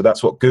 you know, so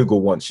that's what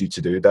Google wants you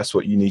to do. That's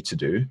what you need to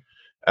do.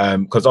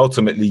 Because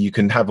ultimately you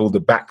can have all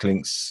the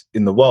backlinks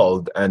in the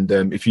world. And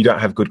if you don't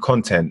have good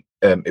content,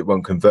 it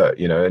won't convert,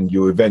 you know, and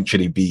you'll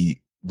eventually be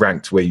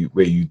ranked where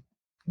you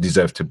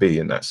deserve to be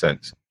in that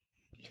sense.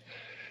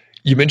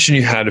 You mentioned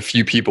you had a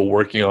few people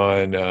working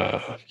on,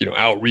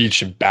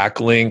 outreach and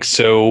backlinks.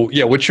 So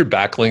yeah, what's your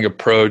backlink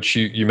approach?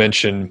 You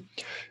mentioned,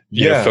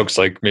 you know, folks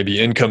like maybe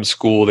Income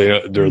School,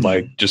 they're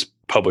like just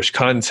publish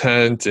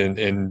content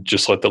and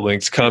just let the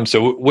links come.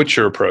 So what's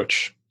your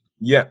approach?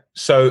 Yeah.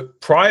 So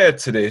prior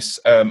to this,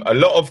 a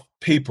lot of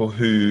people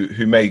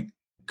who may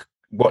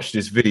watch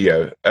this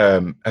video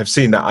have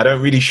seen that I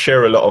don't really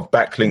share a lot of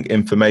backlink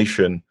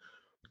information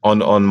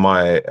on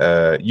my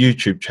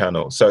YouTube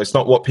channel. So it's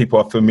not what people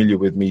are familiar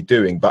with me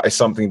doing, but it's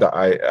something that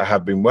I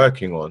have been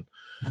working on.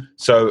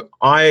 So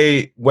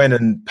I went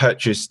and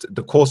purchased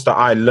the course that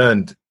I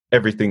learned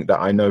everything that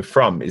I know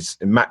from is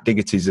Matt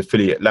Diggity's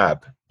Affiliate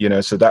Lab, you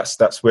know, so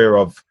that's where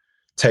I've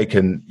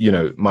taken, you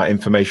know, my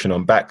information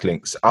on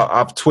backlinks.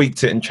 I've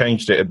tweaked it and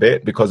changed it a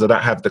bit because I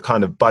don't have the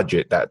kind of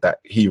budget that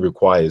he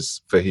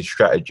requires for his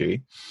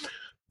strategy.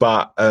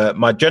 But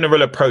my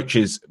general approach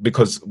is,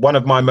 because one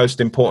of my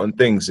most important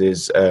things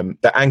is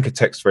the anchor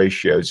text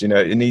ratios. You know,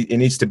 it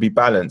needs to be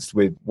balanced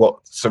with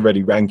what's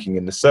already ranking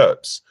in the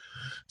SERPs.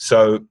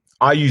 So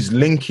I use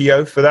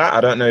Linkio for that.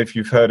 I don't know if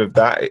you've heard of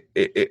that.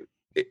 It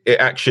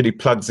actually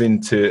plugs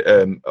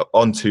into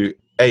onto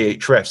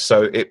Ahrefs.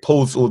 So it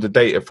pulls all the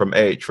data from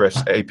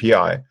Ahrefs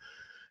API,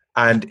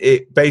 and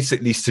it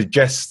basically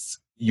suggests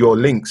your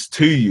links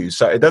to you.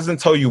 So it doesn't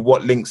tell you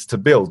what links to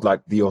build, like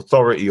the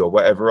authority or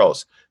whatever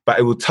else, but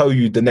it will tell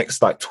you the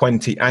next like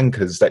 20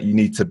 anchors that you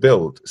need to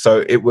build.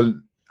 So it will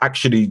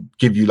actually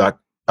give you like,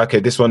 okay,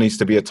 this one needs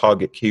to be a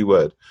target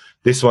keyword.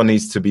 This one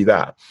needs to be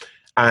that.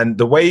 And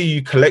the way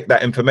you collect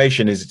that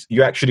information is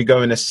you actually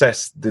go and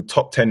assess the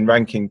top 10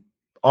 ranking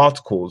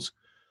articles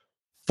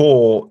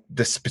for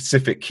the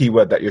specific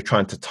keyword that you're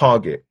trying to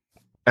target.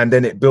 And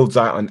then it builds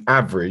out an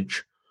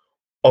average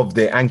of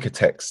the anchor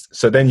text.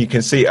 So then you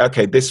can see,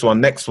 okay, this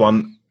one, next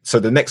one. So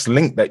the next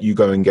link that you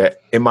go and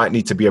get, it might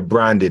need to be a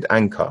branded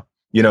anchor.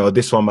 You know,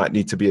 this one might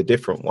need to be a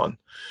different one.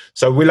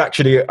 So we'll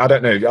actually, I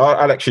don't know,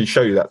 I'll actually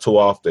show you that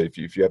tool after if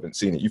you haven't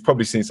seen it. You've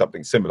probably seen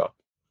something similar.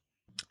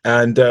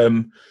 And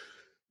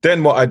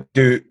then what I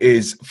do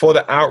is for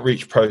the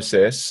outreach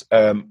process,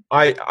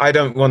 I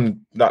don't want,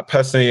 like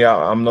personally,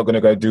 I'm not going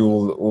to go do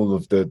all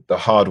of the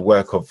hard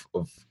work of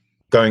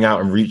going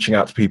out and reaching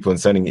out to people and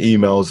sending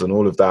emails and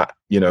all of that,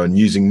 you know, and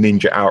using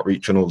Ninja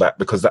Outreach and all that,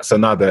 because that's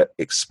another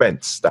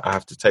expense that I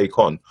have to take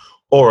on,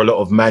 or a lot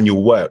of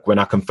manual work when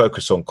I can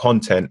focus on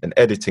content and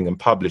editing and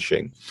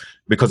publishing,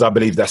 because I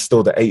believe that's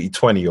still the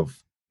 80-20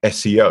 of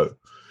SEO,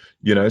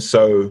 you know.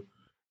 So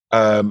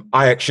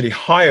I actually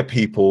hire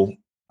people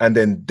and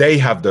then they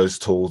have those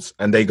tools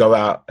and they go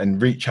out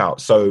and reach out.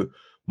 So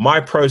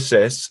my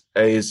process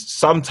is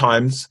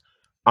sometimes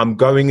I'm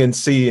going and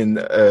seeing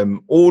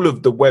all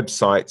of the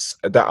websites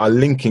that are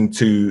linking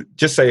to,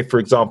 just say, for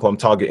example, I'm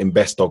targeting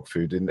best dog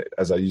food,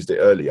 as I used it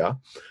earlier.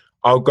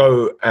 I'll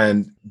go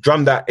and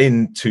drum that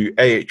into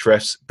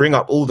Ahrefs, bring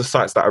up all the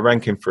sites that are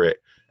ranking for it,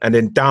 and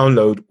then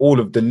download all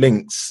of the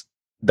links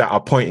that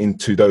are pointing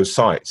to those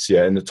sites,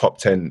 in the top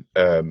 10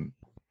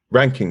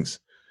 rankings.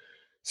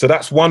 So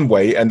that's one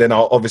way. And then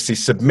I'll obviously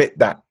submit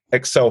that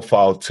Excel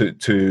file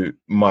to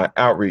my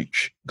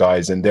outreach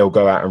guys, and they'll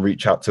go out and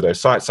reach out to those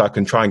sites. So I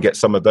can try and get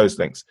some of those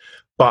links.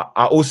 But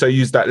I also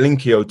use that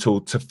Linkio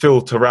tool to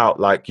filter out,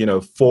 like, you know,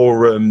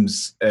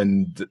 forums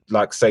and,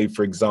 like, say,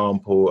 for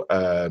example,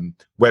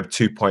 Web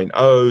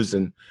 2.0s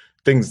and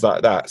things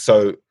like that.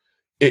 So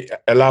it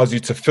allows you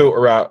to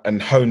filter out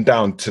and hone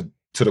down to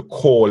the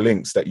core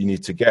links that you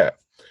need to get.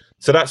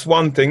 So that's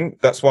one thing.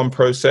 That's one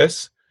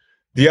process.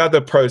 The other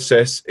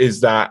process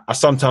is that I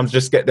sometimes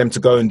just get them to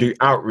go and do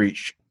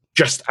outreach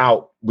just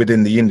out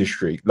within the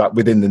industry, like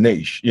within the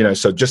niche, you know,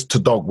 so just to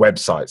dog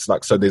websites.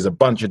 Like, so there's a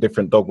bunch of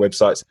different dog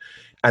websites,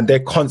 and they're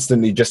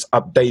constantly just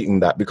updating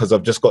that because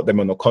I've just got them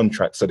on a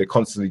contract. So they're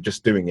constantly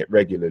just doing it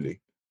regularly.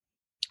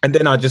 And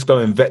then I just go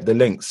and vet the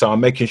links. So I'm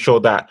making sure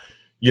that,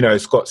 you know,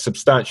 it's got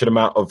substantial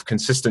amount of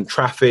consistent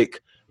traffic,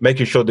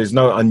 making sure there's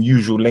no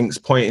unusual links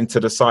pointing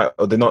to the site,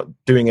 or they're not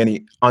doing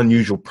any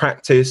unusual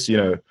practice. You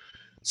know,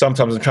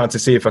 sometimes I'm trying to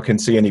see if I can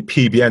see any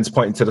PBNs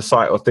pointing to the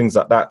site or things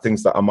like that,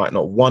 things that I might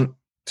not want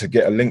to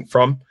get a link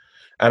from.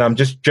 and I'm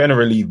just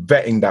generally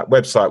vetting that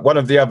website. One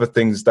of the other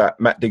things that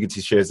Matt Diggity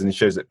shares, and he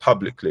shares it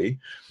publicly,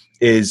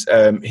 is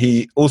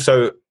he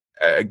also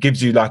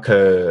gives you like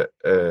a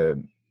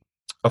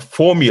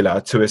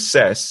formula to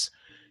assess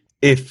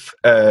if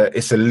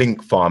it's a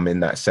link farm in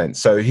that sense.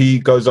 So he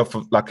goes off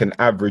of like an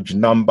average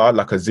number,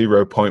 like a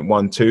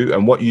 0.12.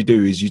 And what you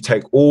do is you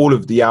take all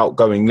of the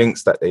outgoing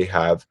links that they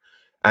have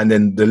and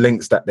then the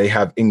links that they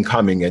have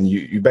incoming, and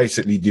you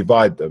basically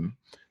divide them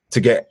to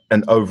get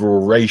an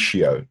overall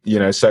ratio, you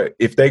know. So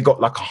if they got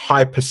like a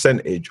high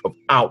percentage of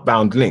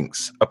outbound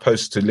links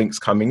opposed to links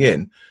coming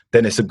in,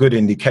 then it's a good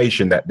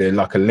indication that they're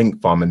like a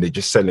link farm and they're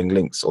just selling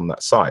links on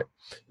that site,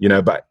 you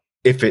know. But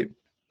if it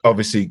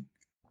obviously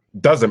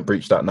doesn't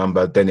breach that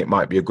number, then it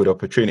might be a good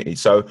opportunity.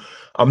 So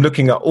I'm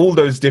looking at all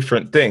those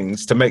different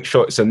things to make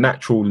sure it's a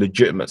natural,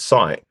 legitimate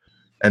site.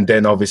 And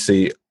then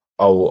obviously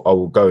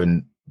I'll go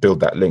and build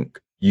that link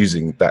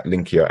using that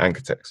Linkio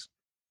anchor text.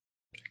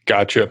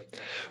 Gotcha.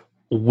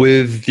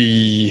 With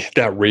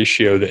that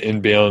ratio, the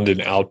inbound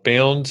and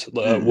outbound,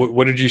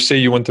 what did you say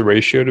you want the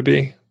ratio to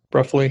be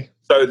roughly?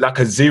 So like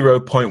a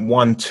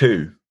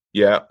 0.12,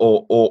 yeah,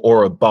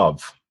 or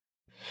above.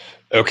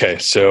 Okay,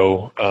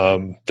 so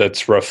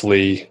that's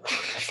roughly,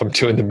 if I'm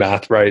doing the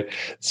math right,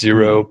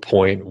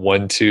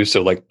 0.12.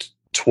 So like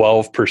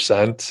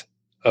 12%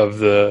 of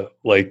the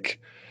like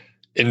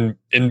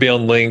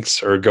inbound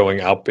links are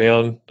going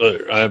outbound.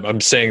 I'm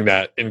saying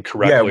that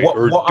incorrectly, Yeah,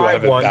 or do I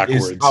have it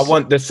backwards? I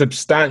want the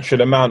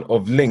substantial amount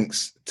of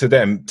links to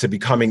them to be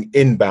coming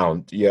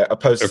inbound, yeah,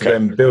 opposed to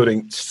them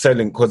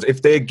selling. Because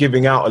if they're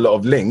giving out a lot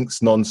of links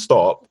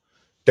nonstop,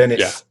 then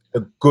it's a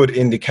good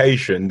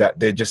indication that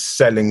they're just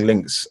selling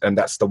links, and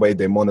that's the way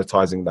they're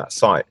monetizing that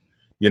site,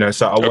 you know.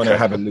 So I want to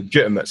have a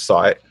legitimate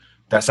site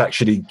that's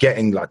actually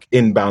getting like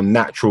inbound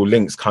natural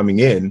links coming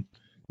in,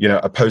 you know,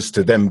 opposed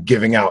to them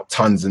giving out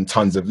tons and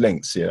tons of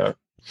links, you know.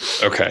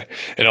 Okay.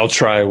 And I'll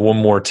try one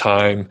more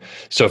time.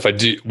 So if I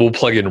do, we'll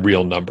plug in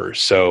real numbers.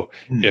 So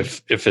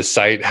if a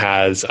site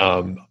has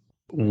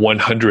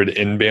 100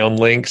 inbound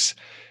links,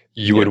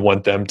 you would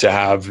want them to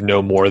have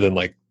no more than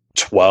like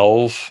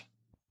 12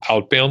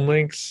 outbound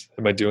links.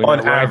 Am I doing that right?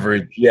 On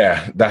average,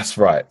 yeah, that's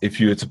right. If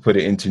you were to put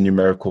it into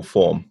numerical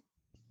form.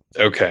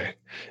 Okay.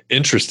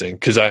 Interesting.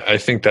 Because I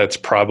think that's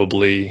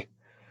probably,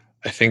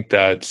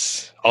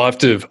 I'll have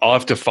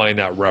to find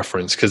that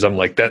reference, because I'm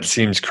like, that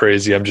seems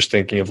crazy. I'm just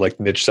thinking of like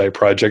Niche Site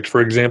Project,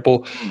 for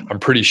example. I'm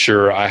pretty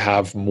sure I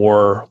have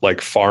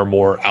far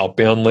more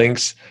outbound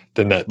links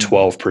than that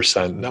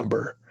 12%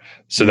 number.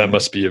 So that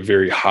must be a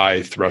very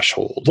high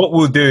threshold. What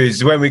we'll do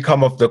is when we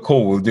come off the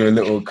call, we'll do a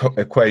little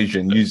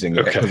equation using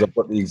it, because I've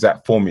got the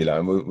exact formula,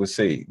 and we'll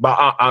see.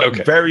 But I'm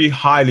very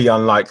highly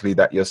unlikely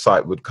that your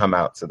site would come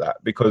out to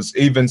that, because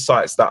even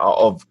sites that are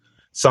of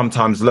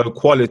sometimes low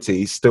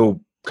quality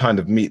still kind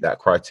of meet that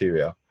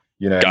criteria,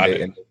 you know,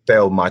 and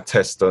fail my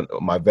test on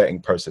my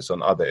vetting process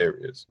on other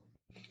areas.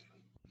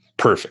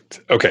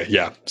 Perfect. Okay.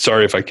 Yeah.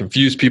 Sorry if I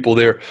confuse people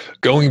there.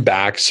 Going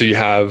back, so you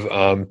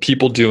have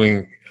people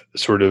doing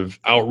sort of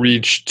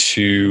outreach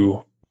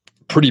to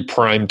pretty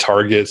prime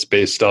targets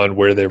based on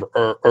where they've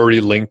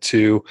already linked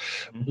to.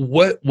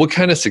 What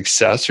kind of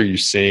success are you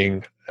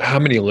seeing? How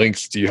many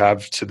links do you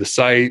have to the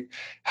site?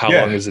 How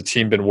long has the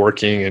team been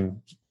working?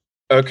 And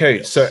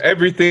okay, so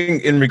everything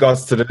in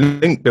regards to the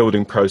link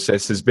building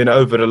process has been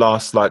over the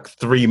last like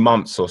 3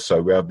 months or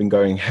so, where I've been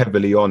going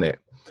heavily on it.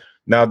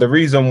 Now, the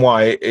reason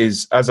why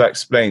is, as I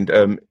explained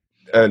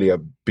earlier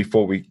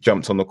before we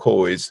jumped on the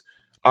call, is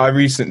I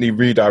recently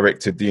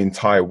redirected the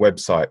entire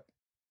website.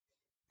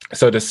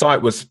 So the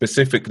site was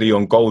specifically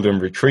on golden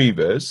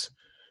retrievers,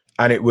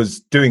 and it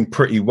was doing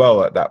pretty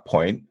well at that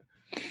point.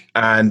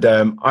 And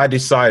I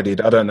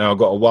decided, I don't know, I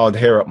got a wild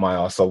hair up my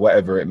ass or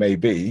whatever it may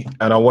be,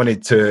 and I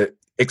wanted to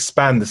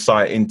expand the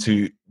site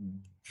into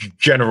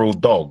general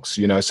dogs,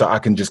 you know, so I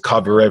can just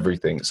cover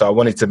everything. So I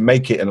wanted to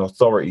make it an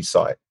authority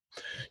site,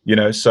 you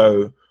know.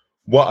 So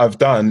what I've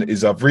done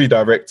is I've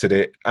redirected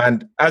it,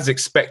 and as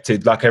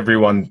expected, like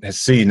everyone has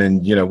seen,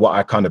 and you know what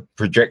I kind of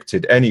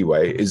projected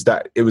anyway, is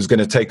that it was going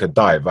to take a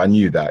dive. I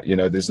knew that, you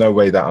know, there's no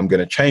way that I'm going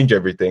to change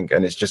everything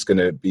and it's just going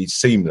to be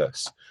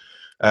seamless.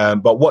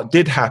 But what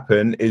did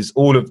happen is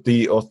all of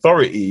the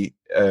authority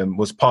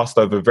was passed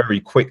over very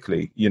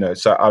quickly, you know.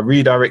 So I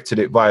redirected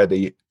it via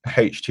the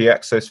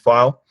htaccess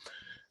file,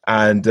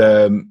 and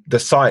the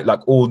site,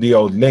 like all the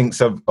old links,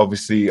 have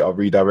obviously are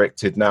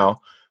redirected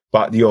now.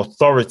 But the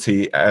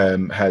authority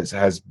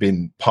has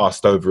been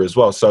passed over as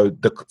well. So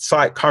the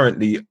site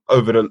currently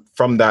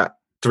from that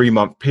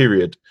 3-month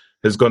period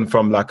has gone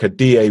from like a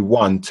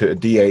DA1 to a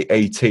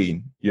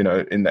DA18, you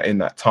know, in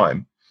that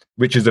time,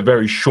 which is a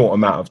very short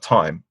amount of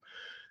time.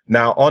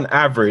 Now, on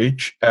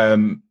average,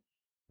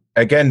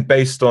 again,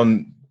 based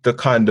on the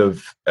kind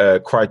of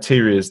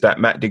criteria that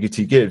Matt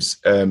Diggity gives,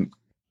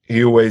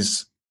 he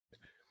always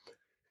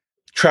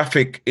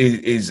traffic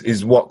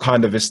is what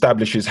kind of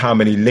establishes how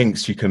many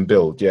links you can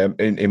build,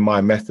 in my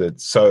method.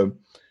 So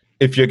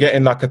if you're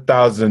getting like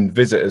 1,000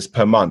 visitors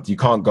per month, you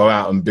can't go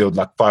out and build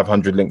like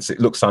 500 links. It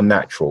looks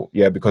unnatural.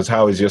 Yeah. Because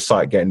how is your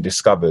site getting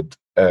discovered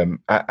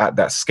at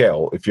that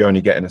scale if you're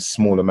only getting a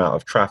small amount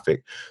of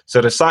traffic?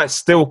 So the site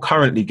still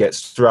currently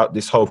gets, throughout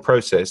this whole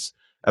process,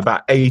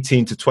 about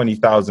 18 to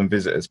 20,000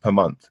 visitors per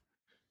month.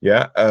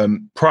 Yeah.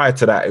 Prior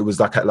to that, it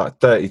was like at like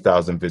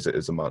 30,000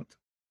 visitors a month.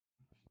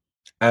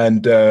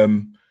 And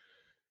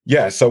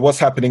yeah, so what's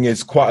happening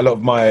is quite a lot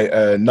of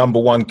my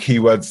number one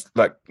keywords,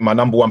 like my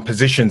number one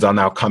positions, are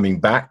now coming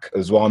back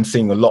as well. I'm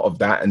seeing a lot of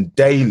that, and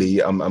daily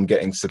I'm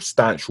getting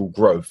substantial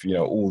growth, you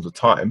know, all the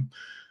time.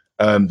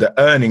 The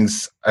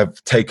earnings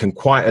have taken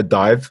quite a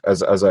dive,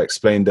 as I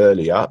explained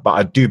earlier, but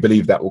I do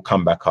believe that will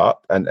come back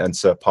up and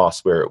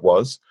surpass where it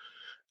was.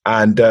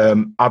 And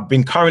I've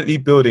been currently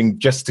building,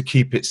 just to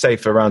keep it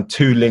safe, around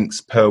 2 links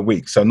per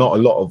week. So not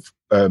a lot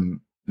of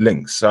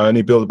links. So I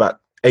only build about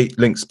 8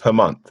 links per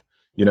month,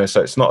 you know,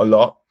 so it's not a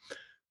lot.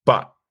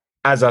 But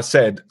as I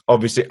said,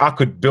 obviously I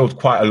could build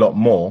quite a lot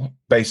more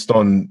based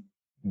on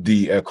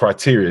the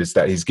criteria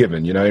that he's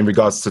given, you know, in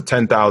regards to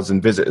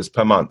 10,000 visitors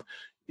per month.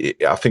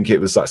 I think it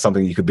was like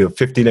something you could build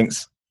 50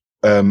 links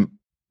a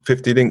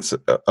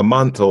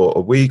month or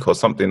a week or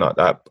something like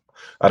that.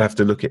 I'd have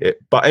to look at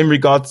it. But in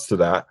regards to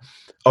that,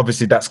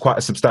 obviously that's quite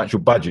a substantial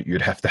budget you'd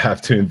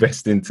have to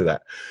invest into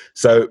that.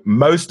 So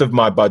most of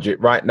my budget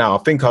right now, I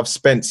think I've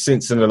spent,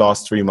 since in the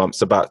last 3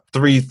 months, about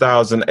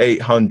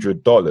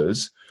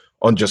 $3,800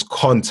 on just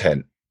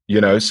content,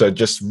 you know, so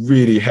just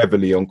really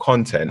heavily on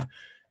content.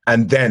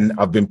 And then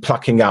I've been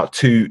plucking out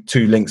two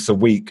links a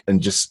week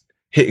and just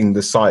hitting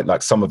the site,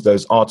 like some of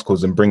those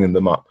articles, and bringing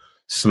them up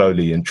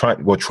slowly and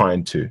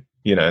trying to,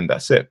 you know, and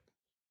that's it.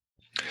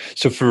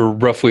 So for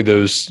roughly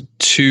those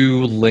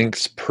 2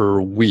 links per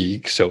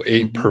week, so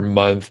 8 per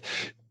month,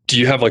 do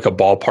you have like a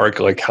ballpark,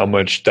 like how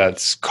much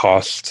that's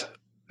cost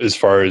as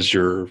far as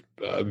your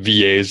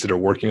VAs that are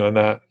working on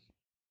that?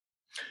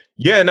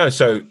 Yeah, no.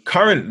 So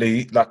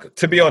currently, like,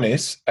 to be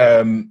honest,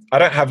 I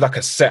don't have like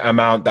a set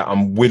amount that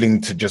I'm willing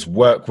to just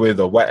work with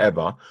or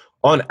whatever.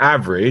 On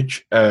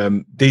average,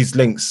 these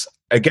links,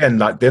 again,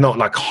 like, they're not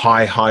like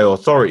high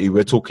authority.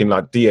 We're talking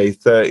like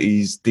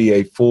DA30s,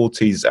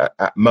 DA40s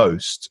at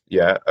most,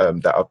 yeah,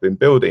 that I've been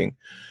building.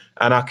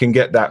 And I can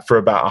get that for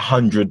about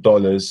 $100,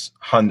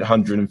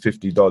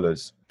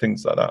 $150,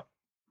 things like that.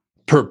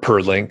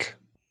 Per link?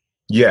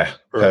 Yeah,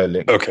 per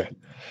link. Okay,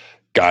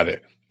 got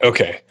it.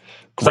 Okay,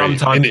 great.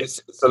 Sometimes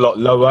it's a lot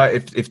lower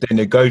if they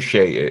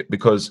negotiate it,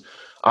 because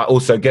I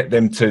also get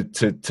them to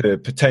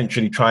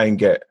potentially try and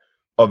get,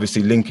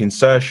 obviously, link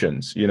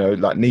insertions, you know,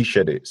 like niche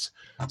edits.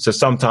 So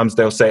sometimes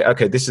they'll say,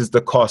 okay, this is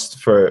the cost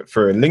for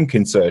a link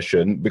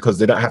insertion, because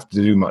they don't have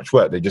to do much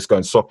work. They just go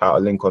and swap out a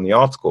link on the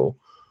article.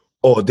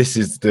 Or this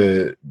is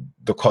the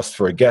cost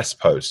for a guest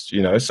post,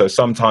 you know. So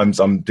sometimes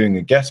I'm doing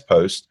a guest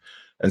post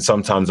and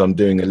sometimes I'm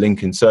doing a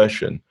link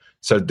insertion.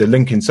 So the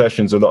link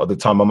insertions, a lot of the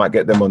time, I might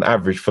get them on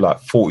average for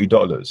like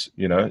 $40,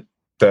 you know,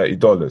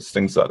 $30,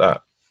 things like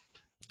that.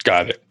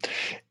 Got it.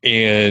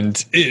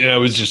 And I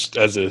was just,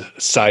 as a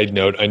side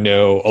note, I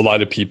know a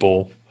lot of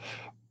people,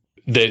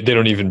 they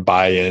don't even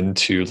buy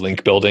into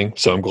link building.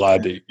 So I'm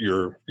glad that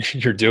you're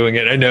doing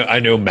it. I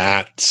know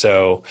Matt.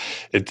 So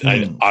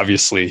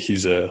obviously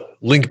he's a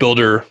link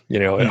builder, you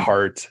know, at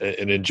heart,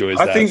 and enjoys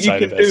that. I think you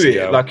can do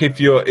SEO. It. Like,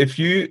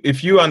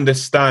 if you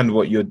understand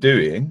what you're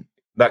doing,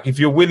 like if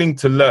you're willing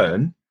to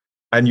learn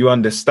and you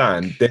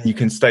understand, then you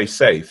can stay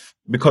safe.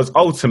 Because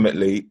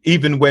ultimately,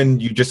 even when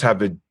you just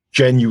have a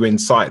genuine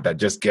site that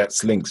just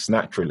gets links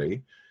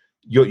naturally,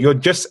 you're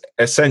just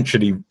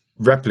essentially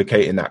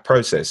replicating that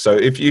process. So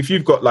if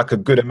you've got like a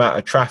good amount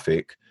of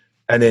traffic,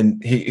 and then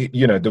he,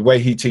 you know, the way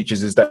he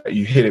teaches is that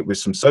you hit it with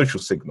some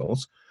social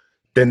signals,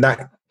 then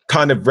that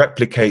kind of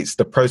replicates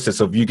the process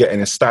of you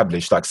getting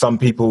established. Like, some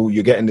people,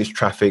 you're getting this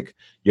traffic,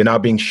 you're now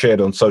being shared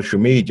on social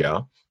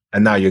media,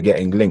 and now you're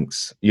getting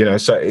links, you know.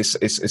 So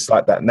it's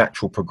like that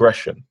natural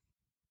progression.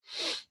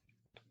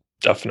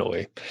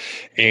 Definitely.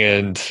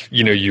 And,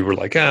 you know, you were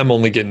like, I'm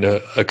only getting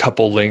a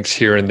couple links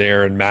here and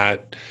there. And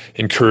Matt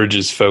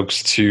encourages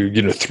folks to,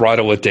 you know,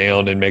 throttle it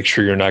down and make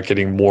sure you're not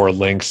getting more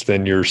links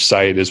than your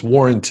site is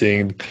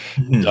warranting,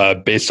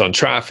 based on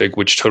traffic,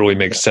 which totally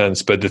makes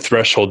sense. But the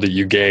threshold that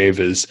you gave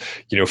is,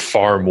 you know,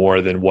 far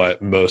more than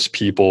what most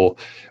people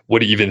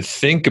would even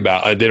think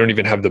about. They don't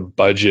even have the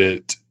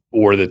budget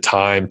or the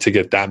time to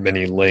get that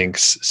many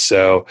links.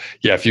 So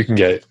yeah, if you can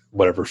get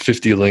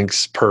 50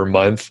 links per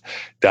month,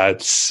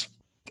 that's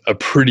a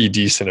pretty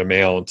decent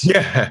amount.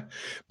 Yeah.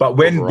 But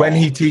when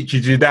he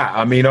teaches you that,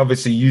 I mean,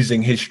 obviously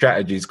using his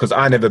strategies, because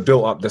I never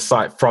built up the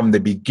site from the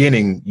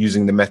beginning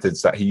using the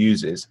methods that he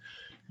uses.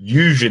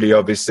 Usually,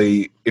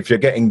 obviously, if you're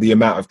getting the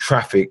amount of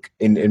traffic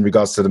in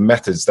regards to the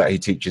methods that he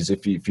teaches,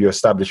 if you're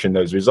establishing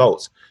those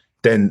results,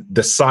 then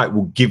the site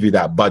will give you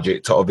that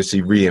budget to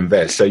obviously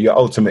reinvest. So you're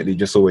ultimately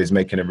just always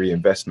making a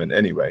reinvestment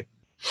anyway.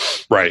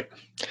 Right.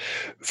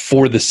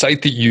 For the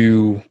site that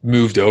you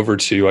moved over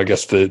to, I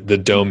guess the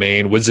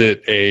domain, was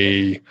it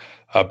a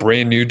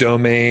brand new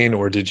domain,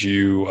 or did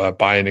you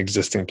buy an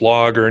existing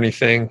blog or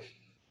anything?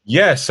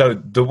 Yeah, so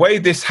the way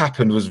this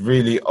happened was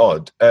really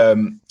odd.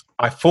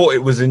 I thought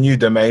it was a new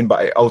domain,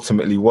 but it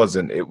ultimately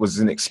wasn't. It was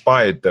an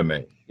expired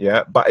domain,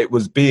 yeah, but it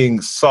was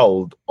being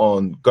sold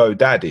on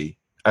GoDaddy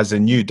as a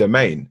new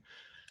domain.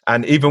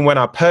 And even when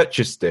I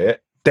purchased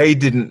it, they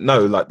didn't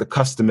know, like the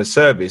customer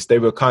service, they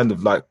were kind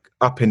of like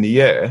up in the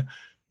air.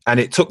 And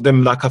it took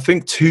them like, I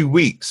think 2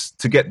 weeks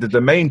to get the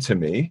domain to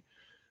me,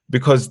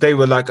 because they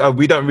were like, oh,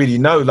 we don't really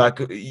know. Like,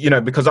 you know,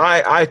 because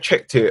I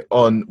checked it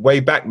on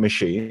Wayback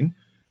Machine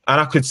and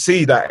I could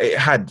see that it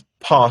had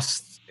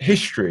past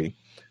history,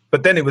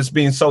 but then it was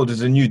being sold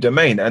as a new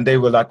domain. And they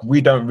were like, we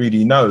don't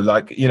really know.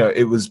 Like, you know,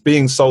 it was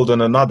being sold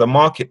on another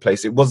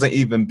marketplace. It wasn't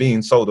even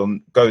being sold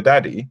on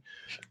GoDaddy.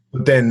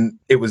 But then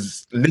it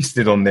was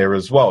listed on there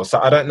as well. So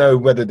I don't know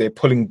whether they're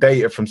pulling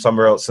data from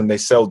somewhere else and they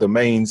sell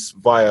domains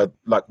via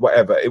like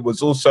whatever. It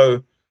was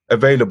also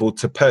available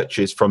to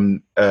purchase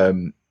from,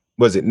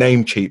 was it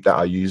Namecheap that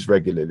I use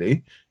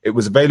regularly? It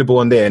was available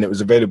on there and it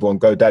was available on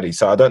GoDaddy.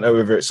 So I don't know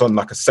whether it's on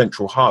like a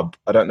central hub.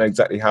 I don't know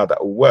exactly how that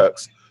all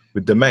works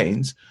with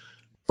domains,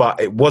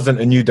 but it wasn't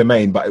a new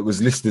domain, but it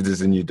was listed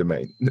as a new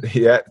domain.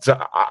 Yeah.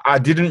 So I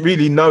didn't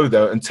really know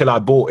though until I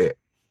bought it.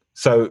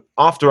 So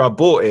after I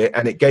bought it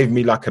and it gave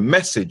me like a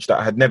message that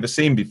I had never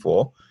seen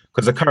before,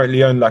 because I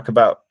currently own like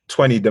about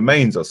 20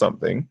 domains or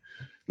something.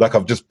 Like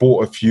I've just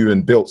bought a few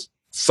and built,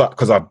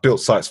 because I've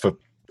built sites for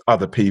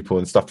other people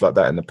and stuff like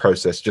that in the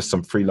process, just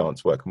some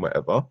freelance work and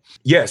whatever.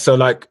 Yeah, so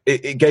like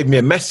it gave me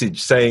a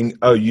message saying,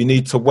 oh, you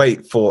need to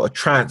wait for a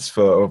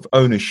transfer of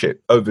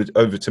ownership over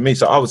to me.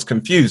 So I was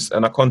confused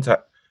and I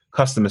contact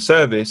customer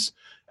service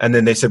and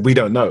then they said, we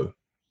don't know.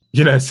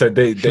 You know, so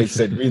they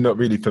said, we're not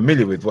really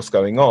familiar with what's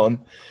going on.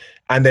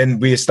 And then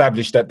we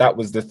established that that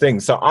was the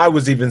thing. So I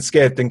was even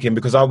scared thinking,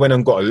 because I went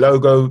and got a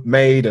logo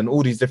made and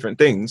all these different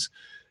things.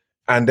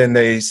 And then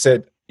they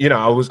said, you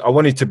know, I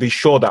wanted to be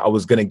sure that I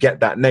was going to get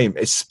that name,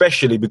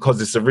 especially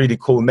because it's a really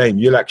cool name.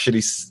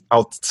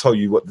 I'll tell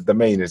you what the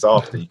domain is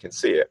after you can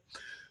see it.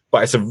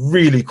 But it's a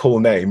really cool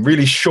name,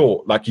 really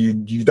short. Like you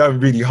don't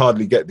really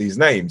hardly get these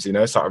names, you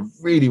know. So I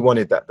really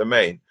wanted that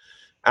domain.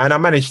 And I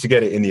managed to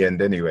get it in the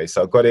end anyway.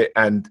 So I got it.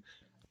 And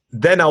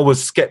then I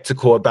was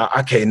skeptical about,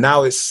 okay,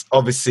 now it's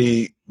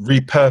obviously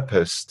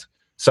repurposed.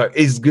 So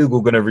is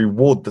Google going to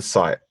reward the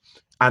site?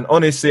 And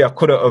honestly, I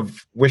couldn't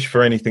have wished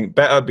for anything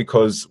better,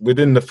 because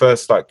within the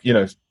first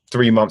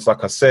 3 months,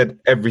 like I said,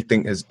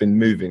 everything has been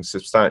moving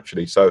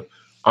substantially. So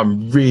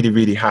I'm really,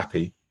 really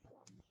happy.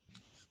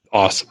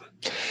 Awesome.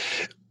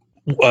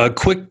 A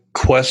quick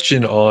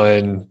question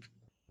on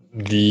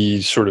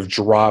the sort of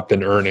drop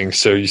in earnings.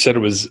 So you said it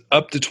was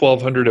up to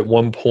 1,200 at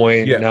one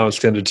point. Yeah. Now it's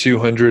down to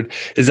 200.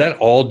 Is that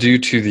all due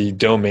to the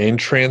domain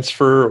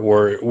transfer,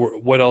 or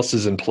what else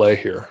is in play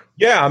here?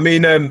 Yeah, I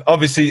mean,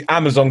 obviously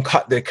Amazon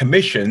cut their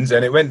commissions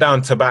and it went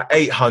down to about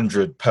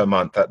 800 per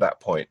month at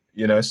that point,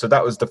 you know, so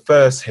that was the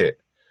first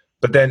hit.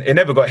 But then it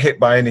never got hit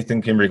by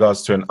anything in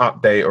regards to an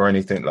update or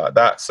anything like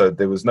that. So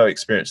there was no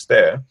experience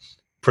there.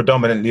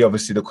 Predominantly,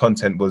 obviously, the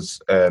content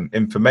was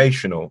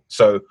informational.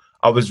 So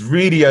I was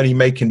really only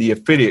making the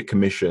affiliate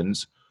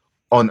commissions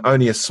on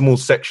only a small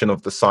section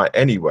of the site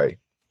anyway.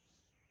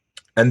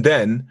 And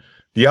then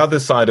the other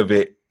side of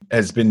it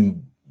has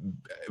been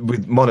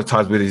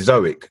monetized with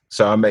Ezoic.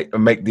 So I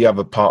make the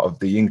other part of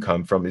the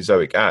income from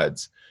Ezoic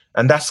ads.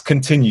 And that's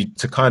continued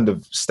to kind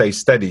of stay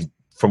steady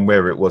from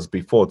where it was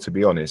before, to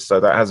be honest. So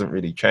that hasn't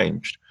really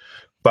changed.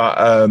 But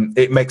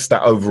it makes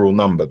that overall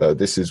number, though.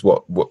 This is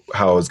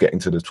how I was getting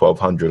to the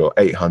 1,200 or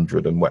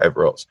 800 and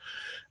whatever else.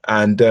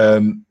 And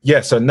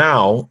so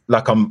now,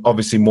 like, I'm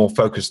obviously more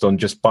focused on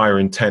just buyer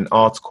intent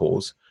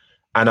articles,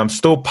 and I'm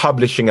still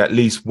publishing at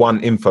least one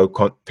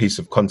piece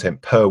of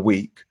content per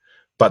week.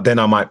 But then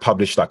I might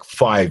publish like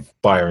 5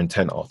 buyer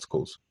intent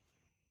articles.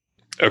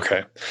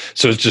 Okay,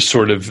 so it's just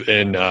sort of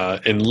in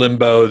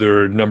limbo. There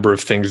are a number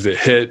of things that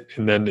hit,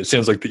 and then it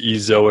sounds like the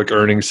Ezoic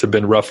earnings have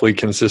been roughly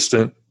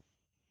consistent.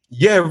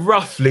 Yeah,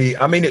 roughly.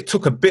 I mean, it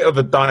took a bit of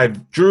a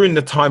dive during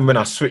the time when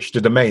I switched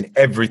the domain.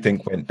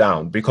 Everything went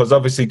down because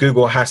obviously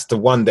Google has to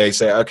one day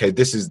say, okay,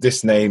 this is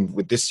this name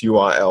with this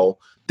URL,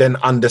 then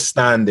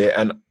understand it,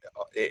 and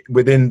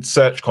within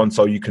Search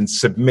Console you can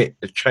submit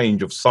a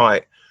change of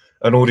site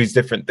and all these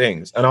different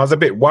things. And I was a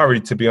bit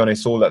worried, to be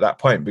honest, all at that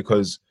point,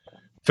 because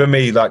for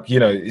me, like, you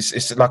know,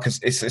 it's like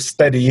it's a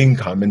steady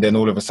income and then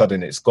all of a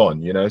sudden it's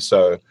gone, you know?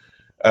 So,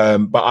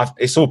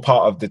 it's all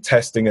part of the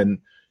testing. And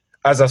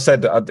as I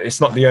said,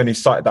 it's not the only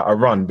site that I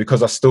run,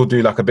 because I still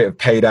do like a bit of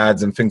paid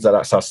ads and things like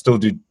that. So I still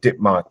do dip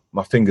my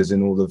fingers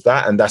in all of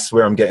that. And that's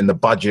where I'm getting the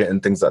budget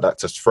and things like that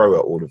to throw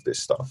at all of this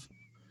stuff.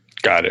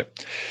 Got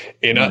it.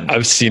 And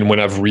I've seen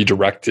when I've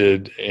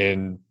redirected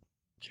and,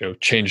 you know,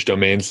 change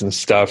domains and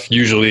stuff,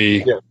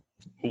 usually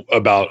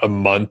about a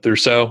month or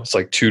so. It's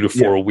like 2 to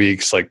 4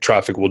 weeks, like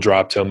traffic will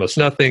drop to almost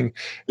nothing.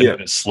 And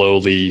then it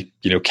slowly,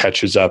 you know,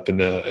 catches up in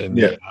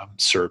the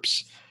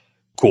SERPs.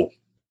 Cool.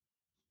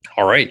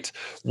 All right.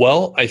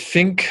 Well, I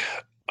think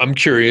I'm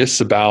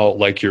curious about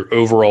like your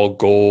overall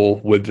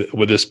goal with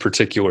this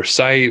particular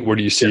site. Where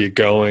do you see it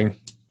going?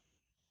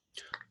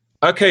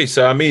 Okay.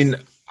 So, I mean,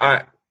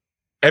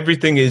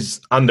 everything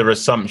is under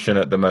assumption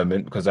at the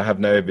moment because I have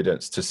no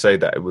evidence to say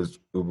that it would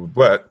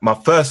work. My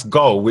first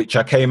goal, which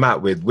I came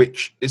out with,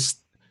 which is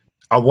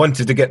I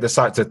wanted to get the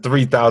site to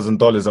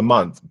 $3,000 a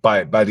month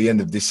by the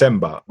end of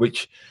December,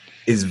 which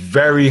is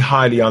very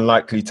highly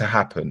unlikely to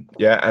happen.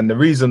 Yeah. And the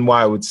reason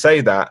why I would say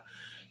that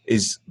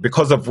is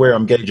because of where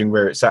I'm gauging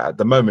where it's at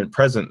the moment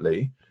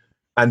presently.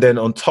 And then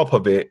on top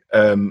of it,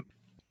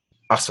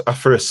 I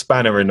threw a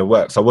spanner in the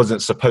works. I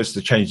wasn't supposed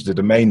to change the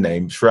domain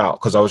name throughout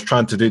because I was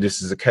trying to do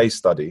this as a case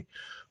study.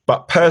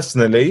 But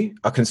personally,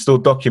 I can still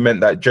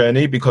document that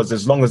journey because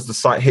as long as the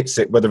site hits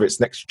it, whether it's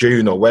next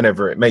June or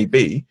whenever it may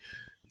be,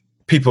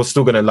 people are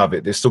still going to love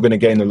it. They're still going to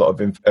gain a lot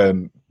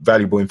of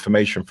valuable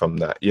information from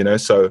that, you know?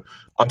 So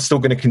I'm still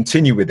going to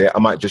continue with it. I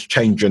might just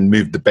change and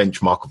move the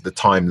benchmark of the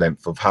time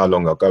length of how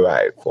long I'll go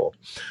at it for.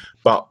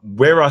 But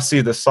where I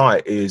see the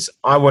site is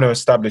I want to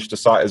establish the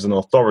site as an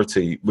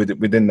authority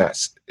within that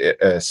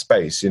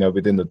space, you know,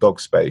 within the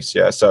dog space.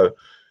 Yeah. So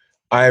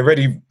I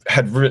already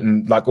had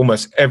written like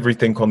almost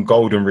everything on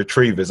golden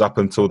retrievers up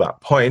until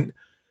that point.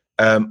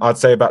 I'd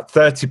say about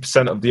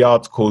 30% of the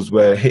articles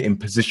were hitting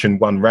position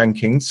 1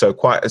 rankings. So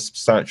quite a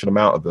substantial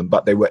amount of them,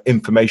 but they were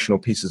informational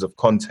pieces of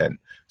content.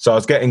 So I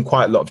was getting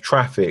quite a lot of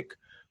traffic,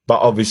 but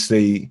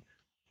obviously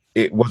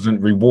it wasn't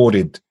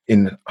rewarded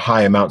in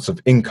high amounts of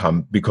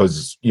income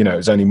because, you know,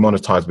 it's only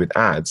monetized with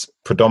ads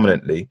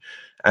predominantly.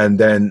 And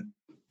then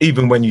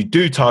even when you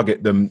do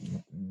target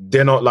them,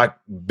 they're not like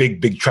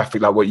big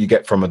traffic like what you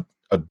get from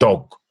a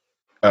dog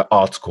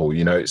article.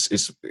 You know,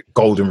 it's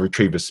golden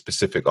retriever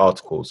specific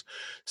articles.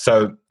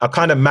 So I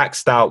kind of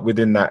maxed out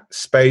within that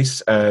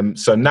space.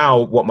 So now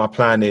what my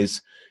plan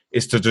is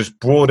to just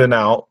broaden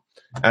out,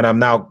 and I'm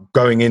now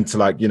going into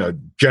like, you know,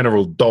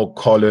 general dog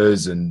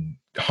collars and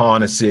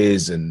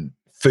harnesses and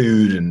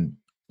food and,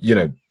 you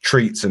know,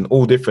 treats and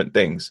all different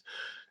things.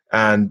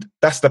 And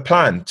that's the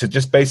plan, to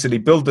just basically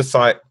build the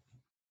site.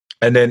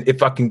 And then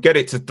if I can get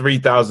it to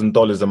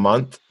 $3,000 a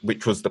month,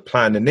 which was the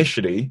plan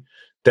initially,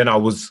 then I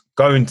was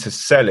going to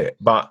sell it.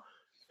 But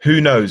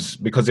who knows?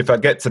 Because if I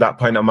get to that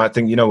point, I might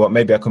think, you know what,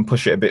 maybe I can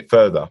push it a bit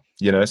further,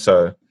 you know?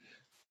 So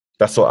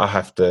that's what I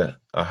have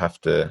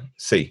to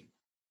see.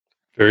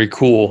 Very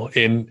cool.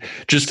 And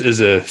just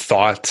as a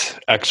thought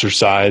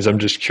exercise, I'm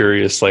just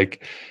curious,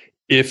 like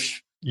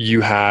if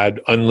you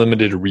had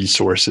unlimited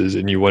resources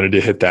and you wanted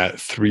to hit that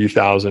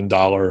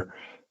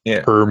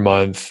 $3,000 per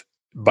month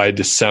by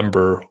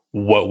December,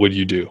 what would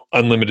you do?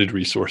 Unlimited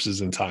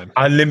resources and time.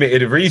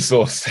 Unlimited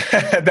resource.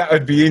 That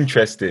would be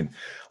interesting.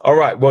 All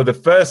right. Well, the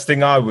first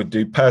thing I would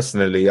do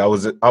personally, I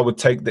would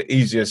take the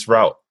easiest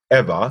route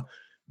ever,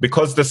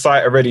 because the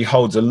site already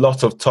holds a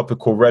lot of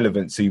topical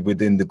relevancy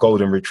within the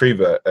golden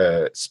retriever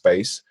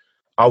space.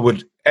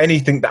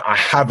 Anything that I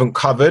haven't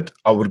covered,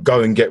 I would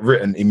go and get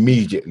written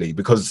immediately,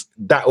 because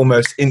that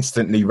almost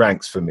instantly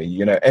ranks for me.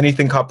 You know,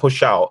 anything I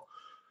push out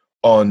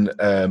on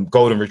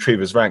golden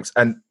retrievers ranks.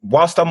 And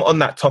whilst I'm on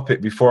that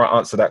topic, before I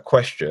answer that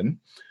question,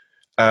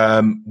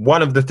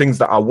 one of the things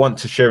that I want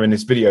to share in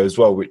this video as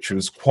well, which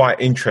was quite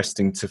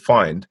interesting to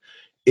find,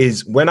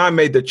 is when I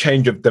made the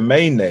change of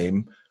domain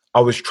name, I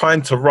was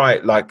trying to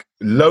write like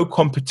low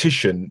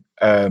competition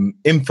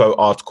info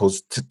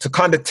articles to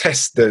kind of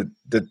test the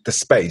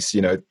space,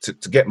 you know,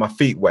 to get my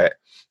feet wet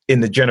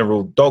in the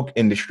general dog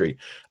industry.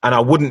 And I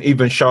wouldn't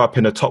even show up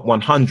in the top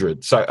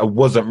 100. So I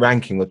wasn't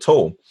ranking at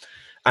all.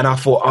 And I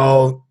thought,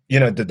 oh, you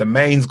know, the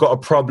domain's got a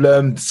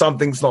problem.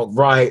 Something's not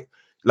right.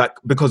 Like,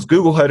 because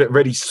Google had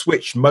already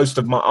switched most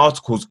of my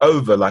articles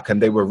over, like,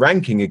 and they were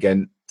ranking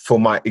again for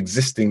my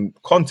existing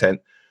content.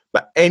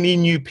 But any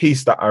new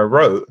piece that I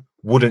wrote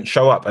wouldn't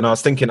show up. And I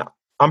was thinking,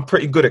 I'm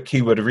pretty good at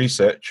keyword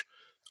research.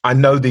 I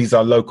know these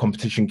are low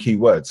competition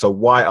keywords. So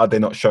why are they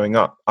not showing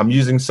up? I'm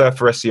using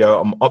Surfer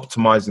SEO. I'm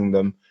optimizing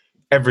them.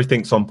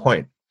 Everything's on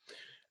point.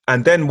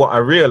 And then what I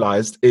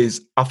realized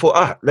is I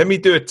thought, let me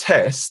do a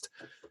test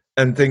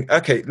and think,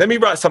 okay, let me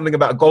write something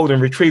about a golden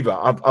retriever.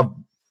 I've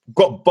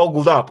got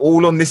boggled up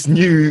all on this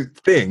new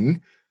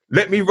thing.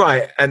 Let me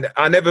write. And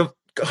I never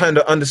kind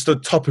of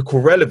understood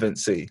topical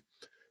relevancy.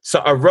 So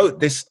I wrote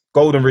this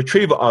golden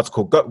retriever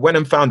article, went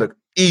and found an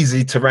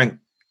easy to rank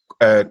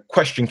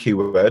question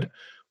keyword.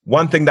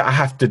 One thing that I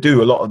have to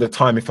do a lot of the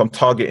time if I'm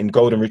targeting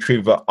golden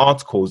retriever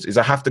articles is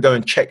I have to go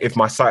and check if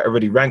my site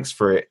already ranks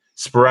for it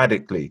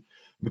sporadically,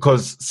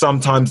 because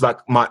sometimes like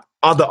my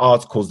other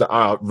articles that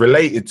are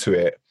related to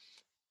it,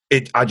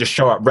 I just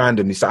show up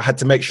randomly. So I had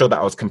to make sure that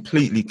I was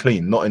completely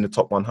clean, not in the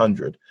top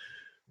 100.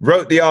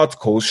 Wrote the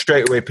article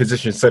straight away,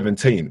 position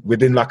 17,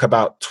 within like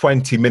about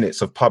 20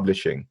 minutes of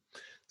publishing.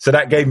 So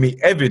that gave me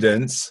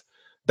evidence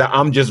that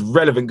I'm just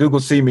relevant. Google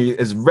see me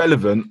as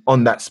relevant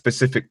on that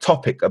specific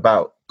topic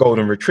about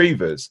golden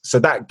retrievers. So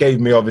that gave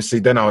me, obviously,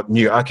 then I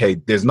knew, okay,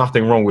 there's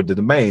nothing wrong with the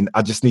domain.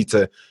 I just need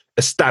to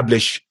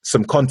establish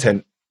some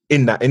content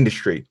in that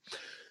industry.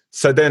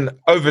 So then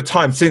over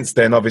time since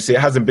then, obviously,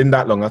 it hasn't been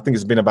that long. I think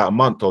it's been about a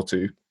month or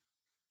two.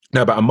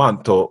 No, about a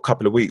month or a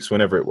couple of weeks,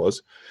 whenever it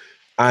was.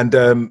 And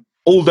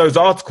all those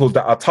articles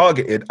that are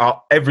targeted,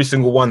 every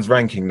single one's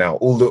ranking now.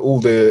 All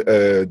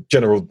the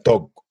general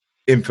dog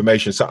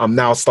information. So I'm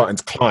now starting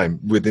to climb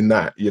within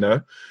that, you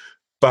know.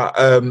 But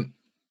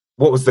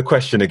what was the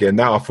question again?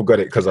 Now I forgot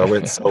it because I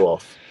went so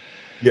off.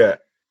 Yeah.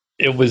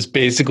 It was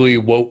basically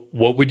what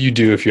would you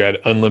do if you had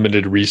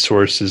unlimited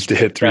resources to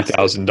hit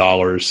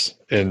 $3,000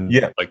 in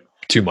like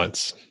 2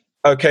 months?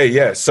 Okay,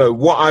 yeah. So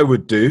what I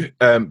would do,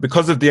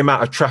 because of the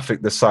amount of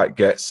traffic the site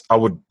gets, I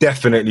would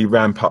definitely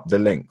ramp up the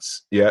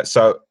links. Yeah.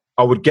 So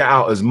I would get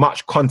out as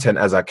much content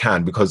as I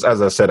can, because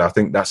as I said, I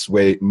think that's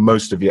where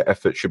most of your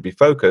effort should be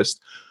focused.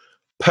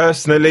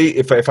 Personally,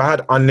 if I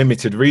had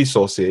unlimited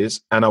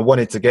resources and I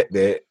wanted to get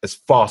there as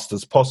fast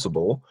as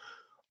possible,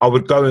 I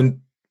would go and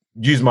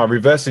use my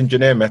reverse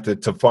engineer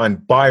method to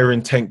find buyer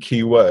intent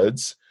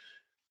keywords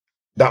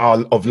that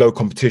are of low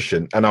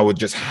competition. And I would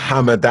just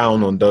hammer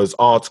down on those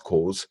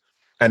articles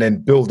and then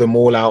build them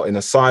all out in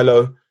a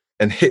silo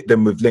and hit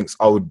them with links.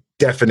 I would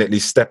definitely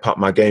step up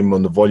my game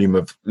on the volume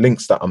of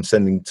links that I'm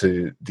sending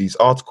to these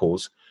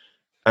articles.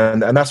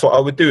 And that's what I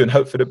would do and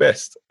hope for the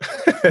best.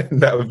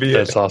 That would be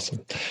That's awesome.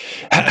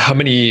 How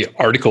many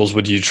articles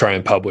would you try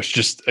and publish?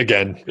 Just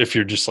again, if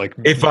you're just like,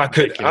 if I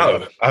could,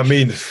 I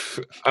mean,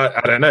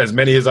 I don't know, as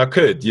many as I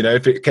could, you know,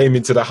 if it came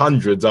into the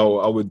hundreds, I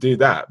would do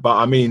that. But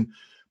I mean,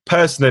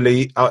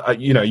 personally,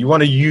 you know, you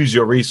want to use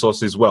your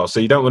resources well. So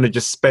you don't want to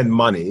just spend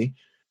money.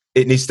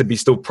 It needs to be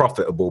still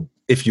profitable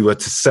if you were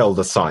to sell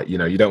the site. You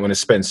know, you don't want to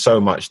spend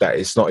so much that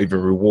it's not even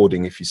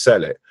rewarding if you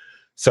sell it.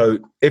 So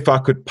if I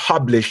could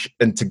publish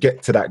and to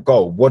get to that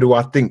goal, what do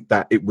I think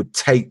that it would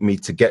take me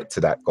to get to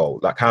that goal?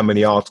 Like how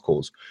many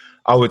articles?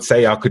 I would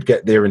say I could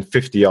get there in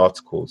 50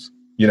 articles,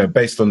 you know,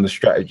 based on the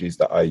strategies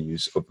that I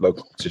use of low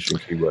competition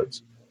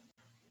keywords.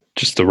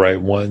 Just the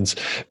right ones.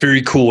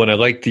 Very cool. And I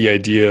like the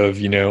idea of,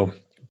 you know,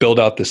 build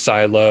out the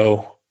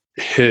silo,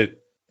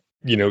 hit,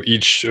 you know,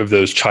 each of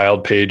those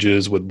child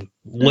pages with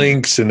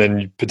links, and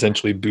then you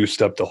potentially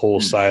boost up the whole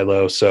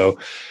silo. So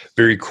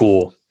very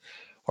cool.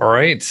 All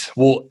right.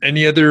 Well,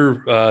 any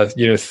other,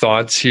 you know,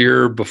 thoughts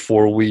here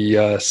before we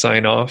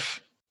sign off?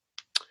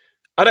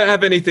 I don't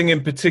have anything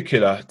in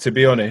particular, to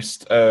be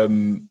honest.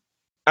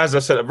 As I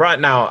said, right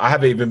now, I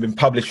haven't even been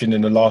publishing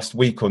in the last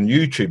week on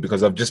YouTube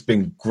because I've just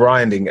been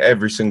grinding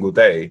every single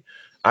day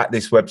at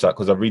this website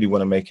because I really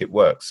want to make it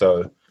work.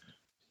 So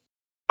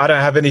I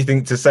don't have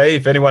anything to say.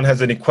 If anyone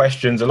has any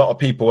questions, a lot of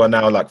people are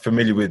now like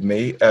familiar with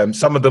me.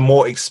 Some of the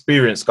more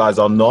experienced guys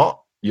are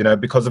not, you know,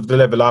 because of the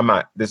level I'm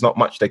at, there's not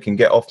much they can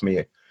get off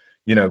me,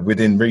 you know,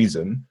 within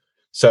reason.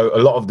 So a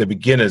lot of the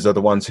beginners are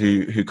the ones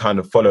who kind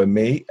of follow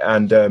me.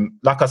 And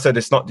like I said,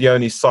 it's not the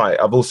only site.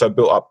 I've also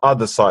built up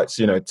other sites,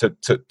 you know,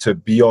 to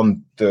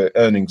beyond the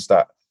earnings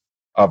that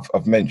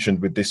I've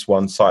mentioned with this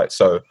one site.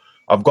 So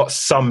I've got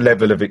some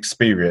level of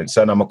experience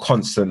and I'm a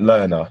constant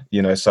learner,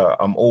 you know, so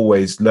I'm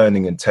always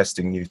learning and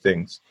testing new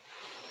things.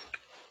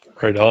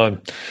 Right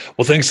on.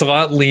 Well, thanks a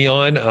lot,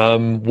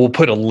 Leon. We'll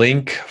put a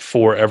link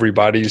for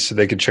everybody so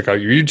they can check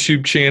out your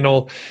YouTube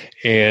channel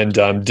and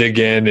dig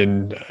in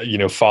and, you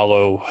know,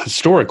 follow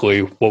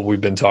historically what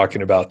we've been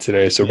talking about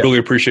today. So really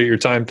appreciate your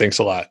time. Thanks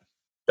a lot.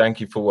 Thank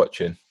you for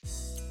watching.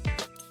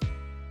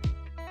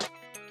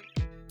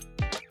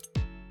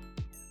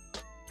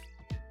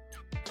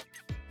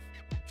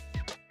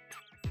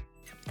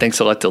 Thanks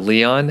a lot to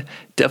Leon.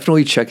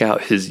 Definitely check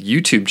out his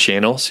YouTube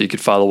channel so you could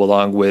follow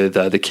along with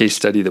the case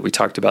study that we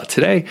talked about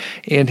today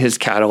and his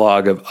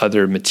catalog of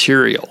other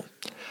material.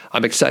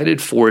 I'm excited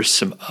for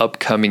some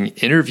upcoming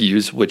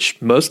interviews,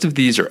 which most of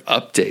these are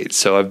updates.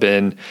 So I've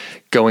been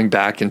going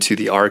back into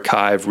the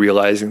archive,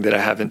 realizing that I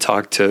haven't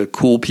talked to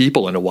cool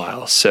people in a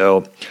while.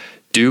 So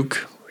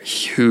Duke,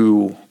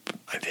 who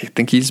I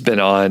think he's been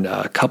on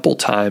a couple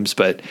times,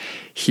 but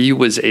he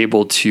was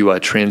able to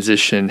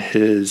transition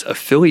his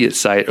affiliate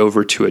site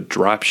over to a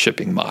drop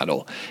shipping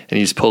model. And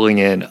he's pulling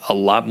in a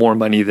lot more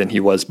money than he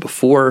was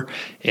before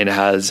and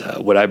has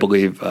what I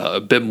believe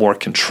a bit more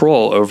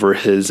control over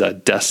his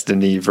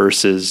destiny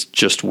versus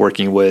just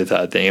working with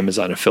the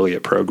Amazon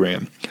affiliate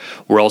program.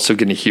 We're also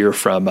going to hear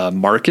from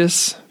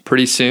Marcus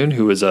pretty soon,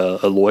 who is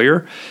a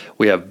lawyer.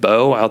 We have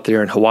Bo out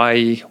there in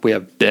Hawaii. We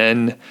have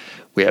Ben.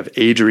 We have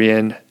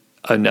Adrian.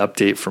 An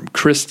update from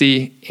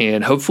Christy,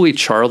 and hopefully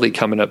Charlie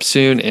coming up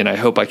soon. And I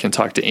hope I can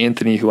talk to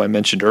Anthony, who I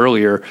mentioned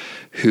earlier,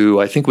 who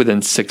I think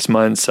within 6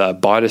 months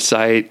bought a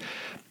site,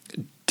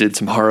 did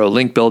some Haro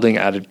link building,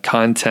 added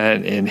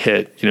content, and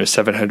hit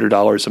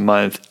 $700 a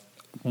month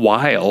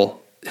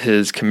while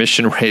his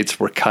commission rates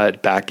were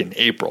cut back in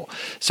April.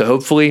 So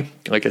hopefully,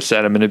 like I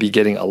said, I'm going to be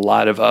getting a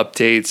lot of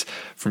updates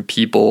from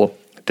people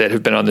that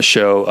have been on the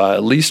show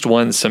at least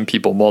once, some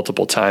people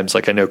multiple times.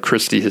 Like I know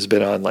Christy has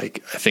been on I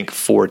think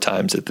 4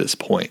 times at this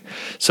point.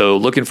 So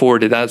looking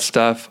forward to that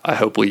stuff. I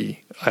hope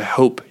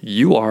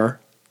you are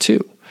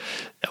too.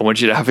 I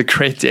want you to have a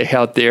great day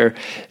out there,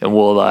 and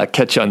we'll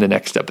catch you on the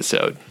next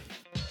episode.